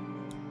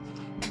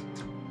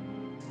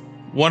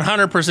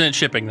 100%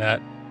 shipping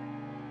that.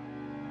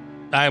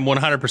 I am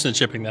 100%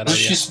 shipping that idea.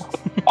 She's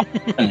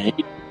an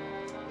 8.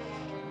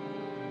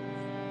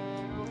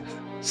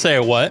 Say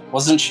what?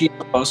 Wasn't she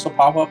supposed to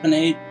pop up in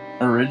 8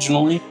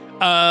 originally?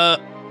 Or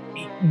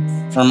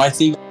am I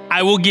thinking?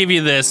 I will give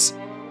you this.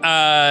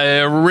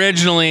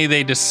 Originally,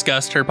 they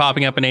discussed her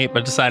popping up in 8,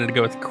 but decided to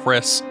go with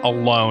Chris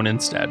alone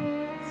instead.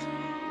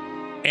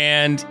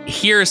 And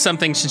here's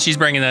something, since she's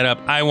bringing that up,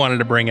 I wanted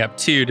to bring up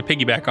too, to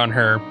piggyback on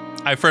her.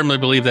 I firmly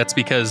believe that's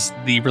because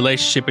the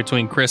relationship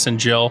between Chris and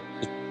Jill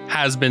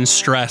has been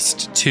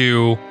stressed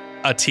to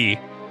a T.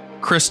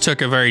 Chris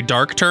took a very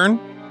dark turn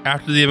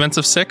after the events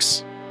of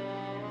 6,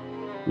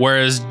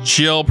 whereas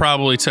Jill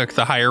probably took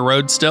the higher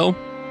road still,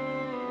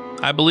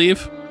 I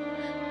believe.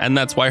 And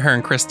that's why her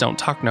and Chris don't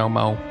talk no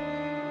mo.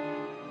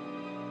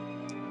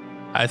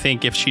 I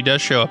think if she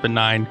does show up in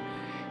 9,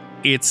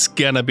 it's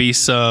gonna be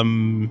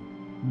some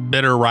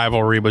bitter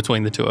rivalry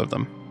between the two of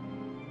them.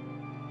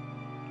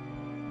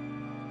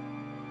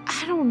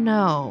 I don't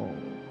know.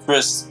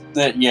 Chris,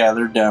 they're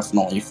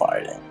definitely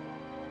fighting.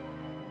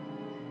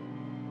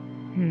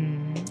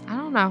 I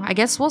don't know. I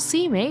guess we'll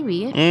see,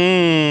 maybe.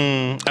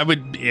 It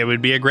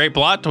would be a great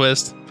plot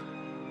twist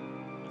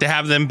to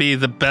have them be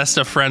the best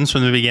of friends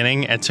from the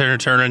beginning and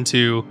turn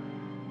into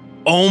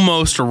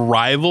almost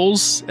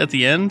rivals at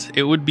the end.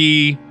 It would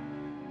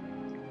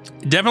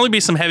definitely be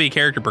some heavy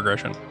character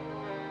progression.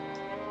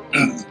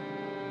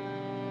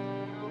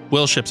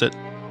 Will ships it.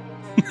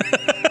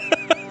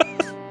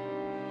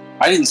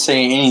 I didn't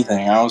say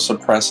anything. I was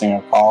suppressing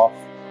a cough.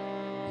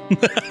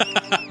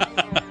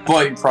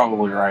 But you're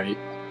probably right.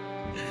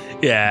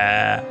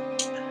 Yeah.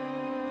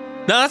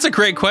 No, that's a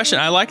great question.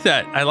 I like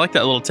that. I like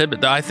that little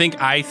tidbit. I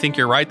think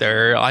you're right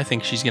there. I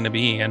think she's going to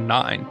be in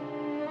 9.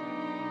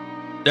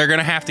 They're going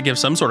to have to give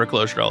some sort of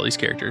closure to all these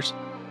characters.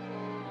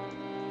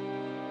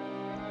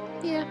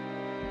 Yeah.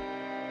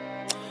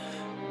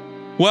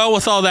 Well,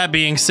 with all that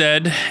being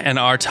said, and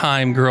our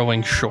time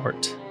growing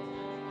short,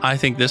 I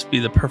think this would be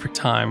the perfect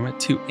time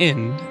to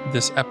end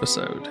this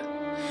episode.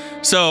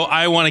 So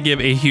I want to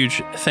give a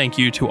huge thank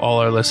you to all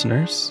our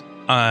listeners,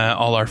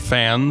 all our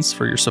fans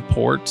for your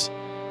support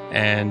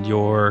and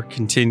your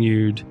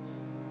continued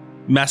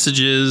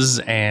messages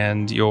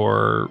and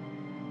your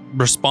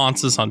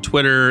responses on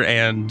Twitter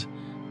and,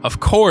 of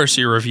course,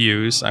 your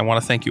reviews. I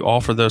want to thank you all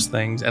for those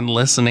things and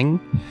listening.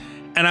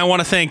 And I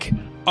want to thank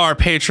our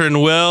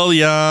patron,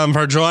 William,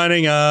 for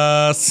joining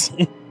us.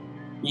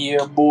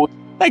 Yeah, boy.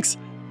 Thanks.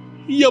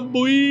 Yeah,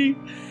 boy.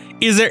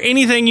 Is there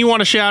anything you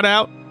want to shout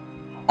out?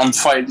 I'm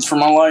fighting for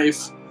my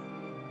life.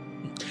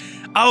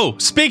 Oh,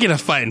 speaking of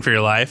fighting for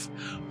your life,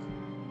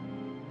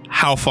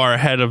 how far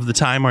ahead of the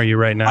time are you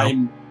right now?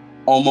 I'm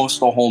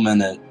almost a whole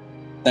minute.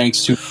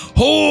 Thanks to...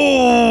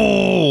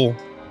 Oh!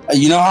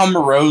 You know how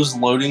Moreau's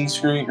loading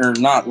screen, or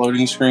not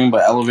loading screen,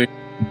 but elevator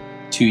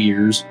 2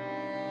 years?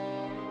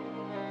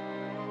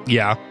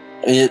 Yeah.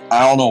 I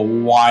don't know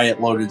why it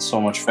loaded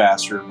so much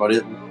faster, but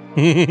it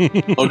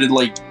loaded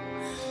like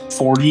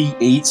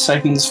 48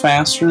 seconds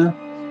faster.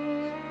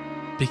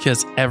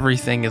 Because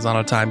everything is on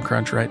a time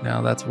crunch right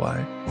now, that's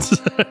why.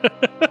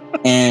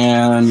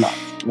 And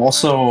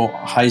also,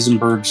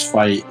 Heisenberg's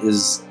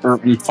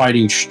I'm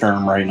fighting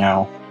Sturm right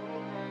now.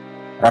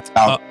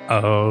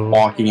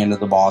 Walking into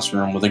the boss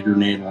room with a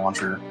grenade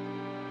launcher.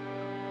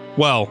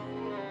 Well,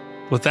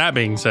 with that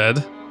being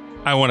said,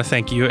 I want to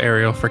thank you,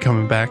 Ariel, for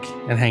coming back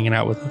and hanging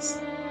out with us.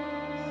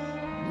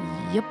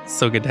 Yep.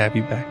 So good to have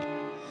you back.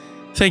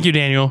 Thank you,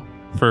 Daniel,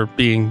 for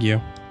being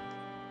you.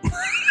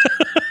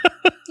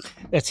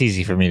 That's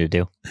easy for me to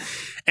do.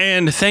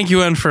 And thank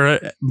you, Ann, for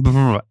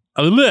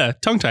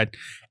tongue-tied.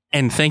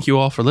 And thank you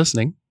all for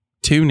listening.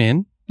 Tune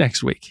in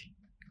next week.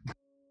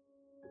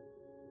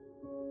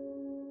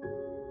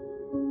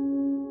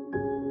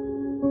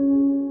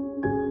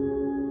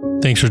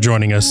 Thanks for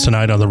joining us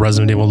tonight on the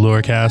Resident Evil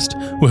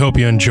Lorecast. We hope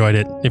you enjoyed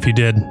it. If you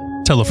did,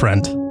 tell a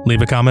friend.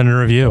 Leave a comment and a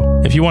review.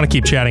 If you want to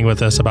keep chatting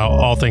with us about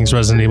all things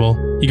Resident Evil,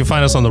 you can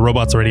find us on the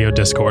Robots Radio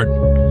Discord.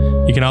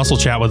 You can also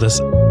chat with us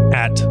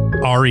at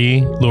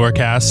RE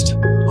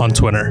Lorecast on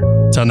Twitter.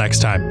 Till next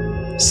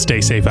time,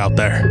 stay safe out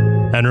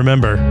there. And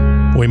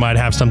remember, we might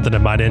have something that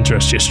might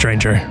interest you,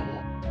 stranger.